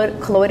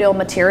colloidal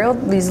material,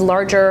 these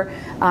larger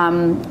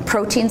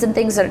proteins and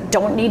things that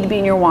don't need to be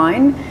in your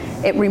wine.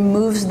 It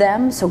removes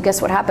them. So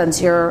guess what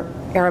happens? Your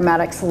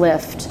aromatics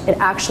lift. It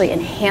actually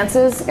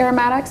enhances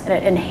aromatics and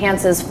it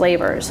enhances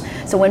flavors.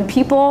 So when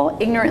people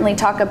ignorantly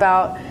talk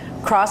about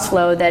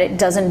crossflow, that it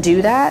doesn't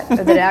do that,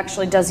 or that it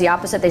actually does the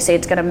opposite, they say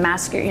it's going to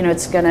mask,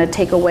 it's going to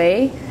take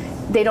away,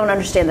 they don't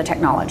understand the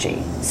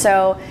technology.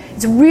 So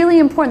it's really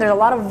important. There's a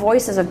lot of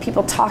voices of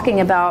people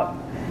talking about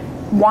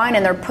wine,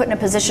 and they're put in a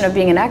position of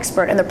being an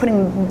expert, and they're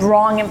putting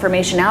wrong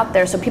information out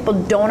there, so people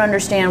don't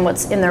understand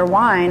what's in their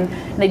wine,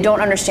 and they don't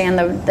understand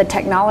the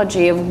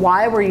technology of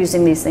why we're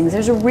using these things.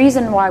 There's a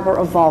reason why we're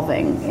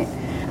evolving.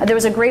 There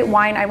was a great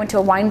wine, I went to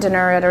a wine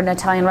dinner at an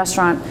Italian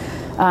restaurant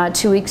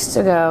 2 weeks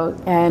ago,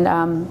 and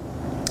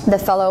the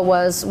fellow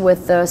was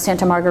with the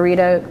Santa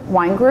Margherita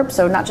wine group,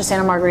 so not just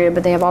Santa Margherita,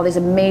 but they have all these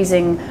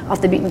amazing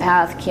off the beaten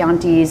path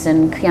Chiantis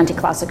and Chianti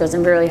Classicos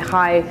and really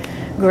high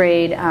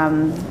grade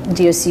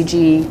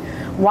DOCG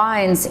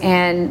wines.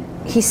 And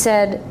he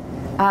said,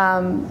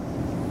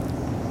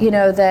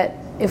 that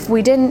if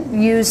we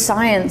didn't use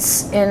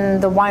science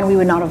in the wine, we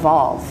would not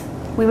evolve.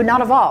 We would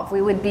not evolve.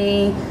 We would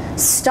be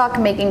stuck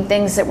making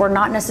things that were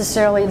not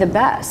necessarily the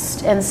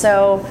best. And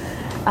so,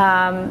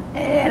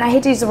 and I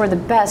hate to use the word the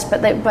best,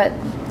 but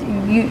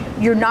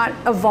you're not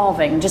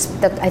evolving. Just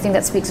that, I think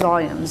that speaks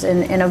volumes.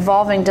 And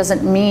evolving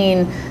doesn't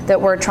mean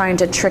that we're trying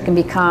to trick and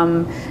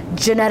become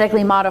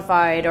genetically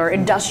modified or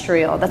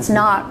industrial. That's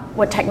not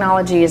what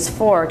technology is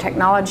for.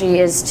 Technology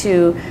is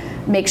to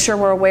make sure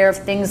we're aware of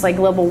things like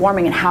global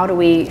warming, and how do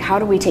we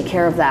take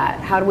care of that?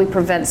 How do we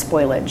prevent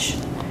spoilage?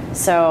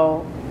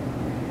 So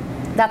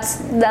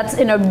that's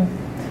in a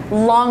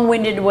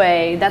long-winded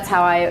way. That's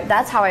how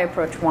I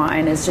approach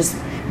wine, is just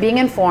being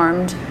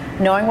informed,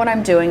 knowing what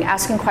I'm doing,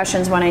 asking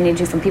questions when I need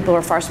to from people who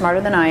are far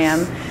smarter than I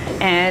am,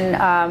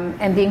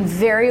 and being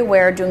very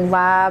aware, doing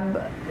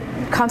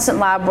constant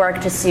lab work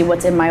to see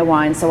what's in my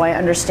wine, so I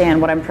understand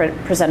what I'm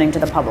presenting to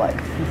the public.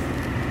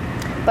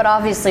 But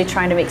obviously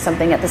trying to make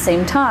something at the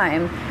same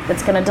time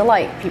that's going to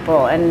delight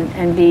people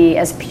and be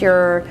as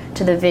pure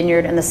to the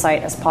vineyard and the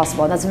site as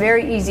possible. And that's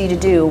very easy to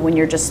do when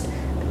you're just,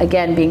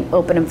 again, being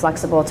open and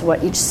flexible to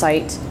what each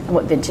site and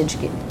what vintage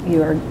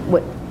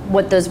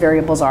what those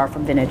variables are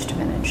from vintage to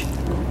vintage.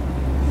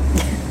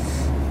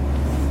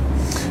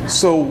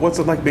 So what's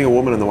it like being a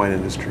woman in the wine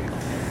industry?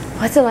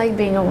 What's it like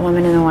being a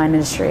woman in the wine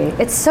industry?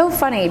 It's so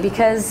funny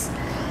because,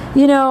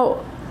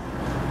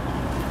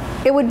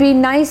 it would be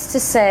nice to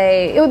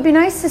say,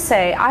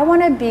 I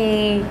want to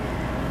be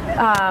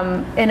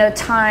in a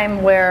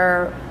time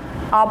where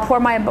I'll pour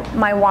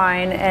my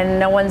wine and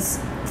no one's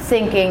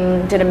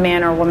thinking, did a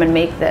man or a woman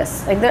make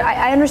this? Like,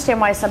 I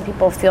understand why some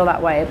people feel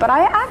that way, but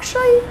I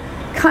actually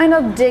kind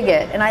of dig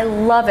it, and I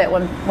love it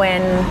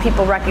when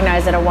people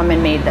recognize that a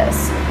woman made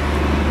this.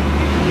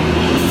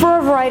 For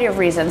a variety of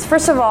reasons.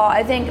 First of all,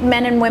 I think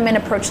men and women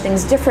approach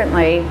things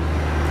differently,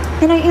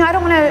 and I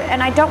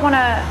don't want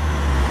to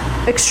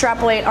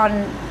extrapolate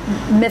on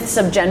myths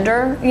of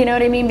gender. You know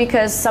what I mean?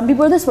 Because some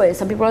people are this way,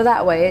 some people are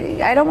that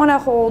way. I don't want to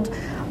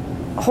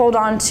hold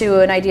on to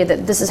an idea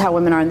that this is how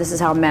women are and this is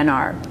how men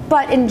are.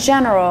 But in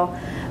general,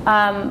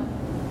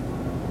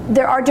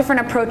 there are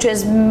different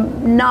approaches,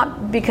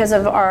 not because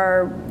of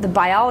the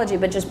biology,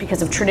 but just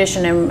because of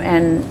tradition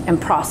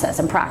and process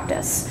and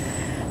practice.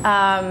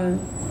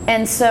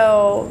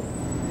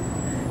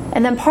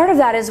 And then part of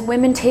that is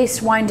women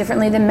taste wine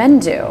differently than men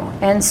do.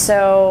 And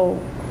so,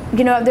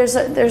 there's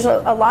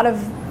a lot of,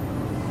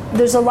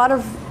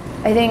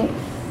 I think,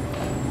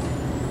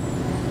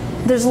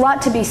 there's a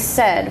lot to be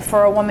said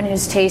for a woman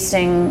who's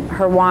tasting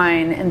her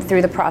wine and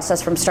through the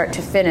process from start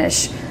to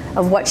finish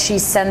of what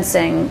she's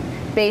sensing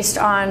based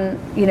on,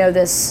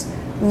 this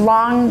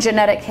long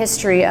genetic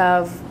history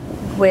of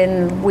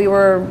when we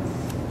were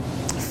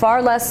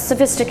far less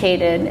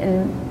sophisticated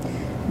and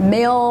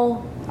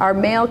our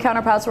male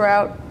counterparts were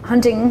out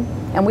hunting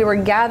and we were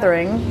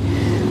gathering,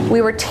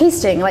 we were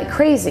tasting like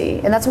crazy.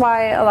 And that's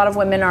why a lot of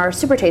women are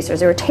super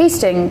tasters. They were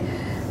tasting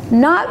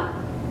not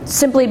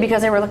simply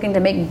because they were looking to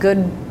make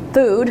good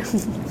food.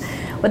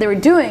 What they were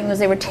doing was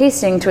they were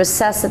tasting to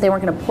assess that they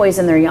weren't going to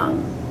poison their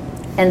young.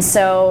 And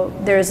so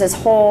there's this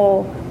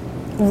whole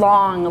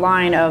long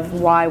line of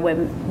why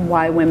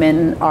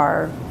women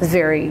are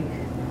very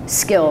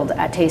skilled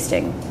at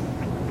tasting.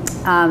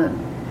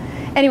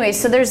 Anyway,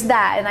 so there's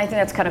that, and I think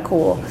that's kind of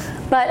cool.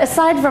 But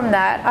aside from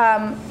that,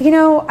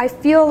 I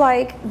feel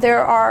like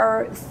there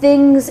are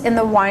things in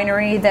the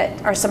winery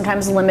that are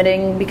sometimes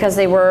limiting because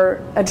they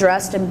were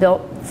addressed and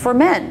built for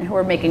men who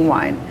are making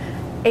wine.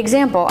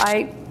 Example,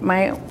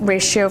 my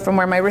ratio from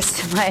where my wrist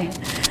to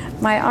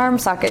my arm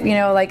socket,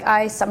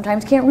 I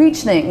sometimes can't reach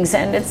things,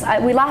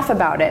 and we laugh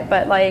about it,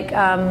 but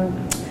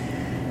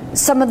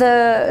some of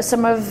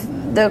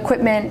the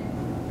equipment,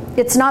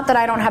 it's not that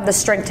I don't have the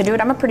strength to do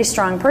it. I'm a pretty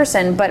strong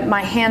person, but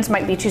my hands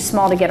might be too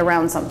small to get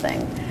around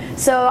something.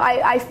 So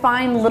I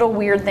find little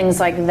weird things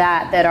like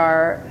that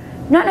are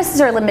not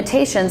necessarily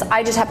limitations.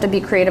 I just have to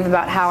be creative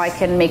about how I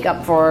can make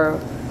up for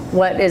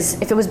what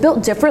is, if it was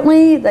built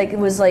differently,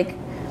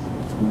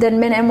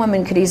 then men and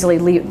women could easily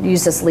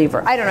use this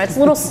lever. I don't know.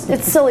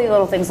 It's silly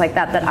little things like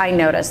that I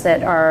notice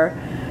that are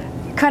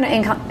kind of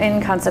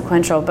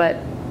inconsequential, but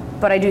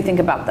I do think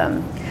about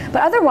them.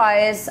 But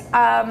otherwise,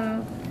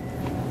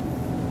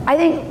 I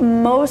think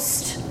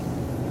most,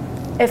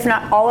 if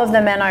not all of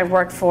the men I've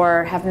worked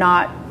for have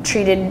not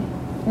treated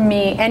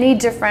me any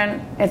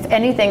different. If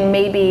anything,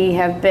 maybe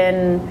have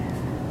been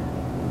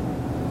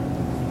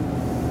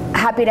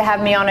happy to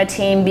have me on a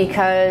team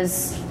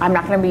because I'm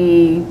not going to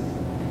be,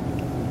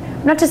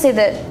 not to say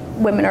that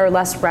women are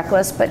less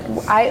reckless, but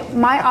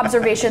my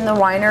observation in the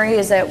winery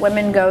is that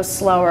women go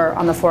slower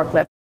on the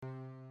forklift.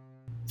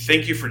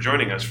 Thank you for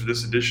joining us for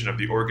this edition of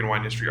the Oregon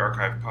Wine History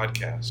Archive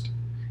podcast.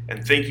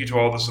 And thank you to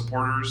all the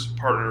supporters,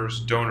 partners,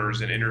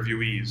 donors, and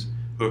interviewees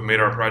who have made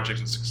our project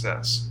a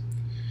success.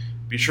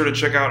 Be sure to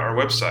check out our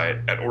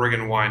website at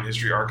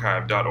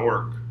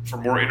OregonWineHistoryArchive.org for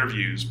more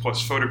interviews,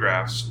 plus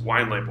photographs,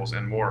 wine labels,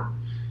 and more.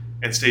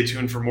 And stay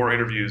tuned for more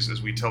interviews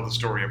as we tell the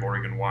story of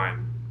Oregon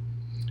wine.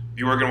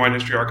 The Oregon Wine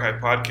History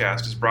Archive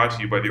podcast is brought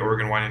to you by the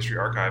Oregon Wine History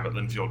Archive at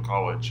Linfield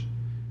College.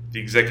 The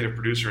executive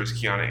producer is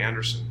Kiana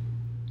Anderson.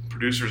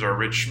 Producers are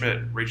Rich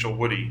Schmidt, Rachel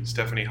Woody,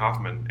 Stephanie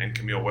Hoffman, and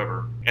Camille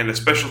Weber. And a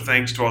special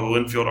thanks to all the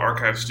Linfield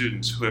Archive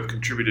students who have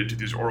contributed to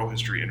these oral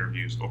history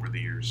interviews over the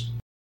years.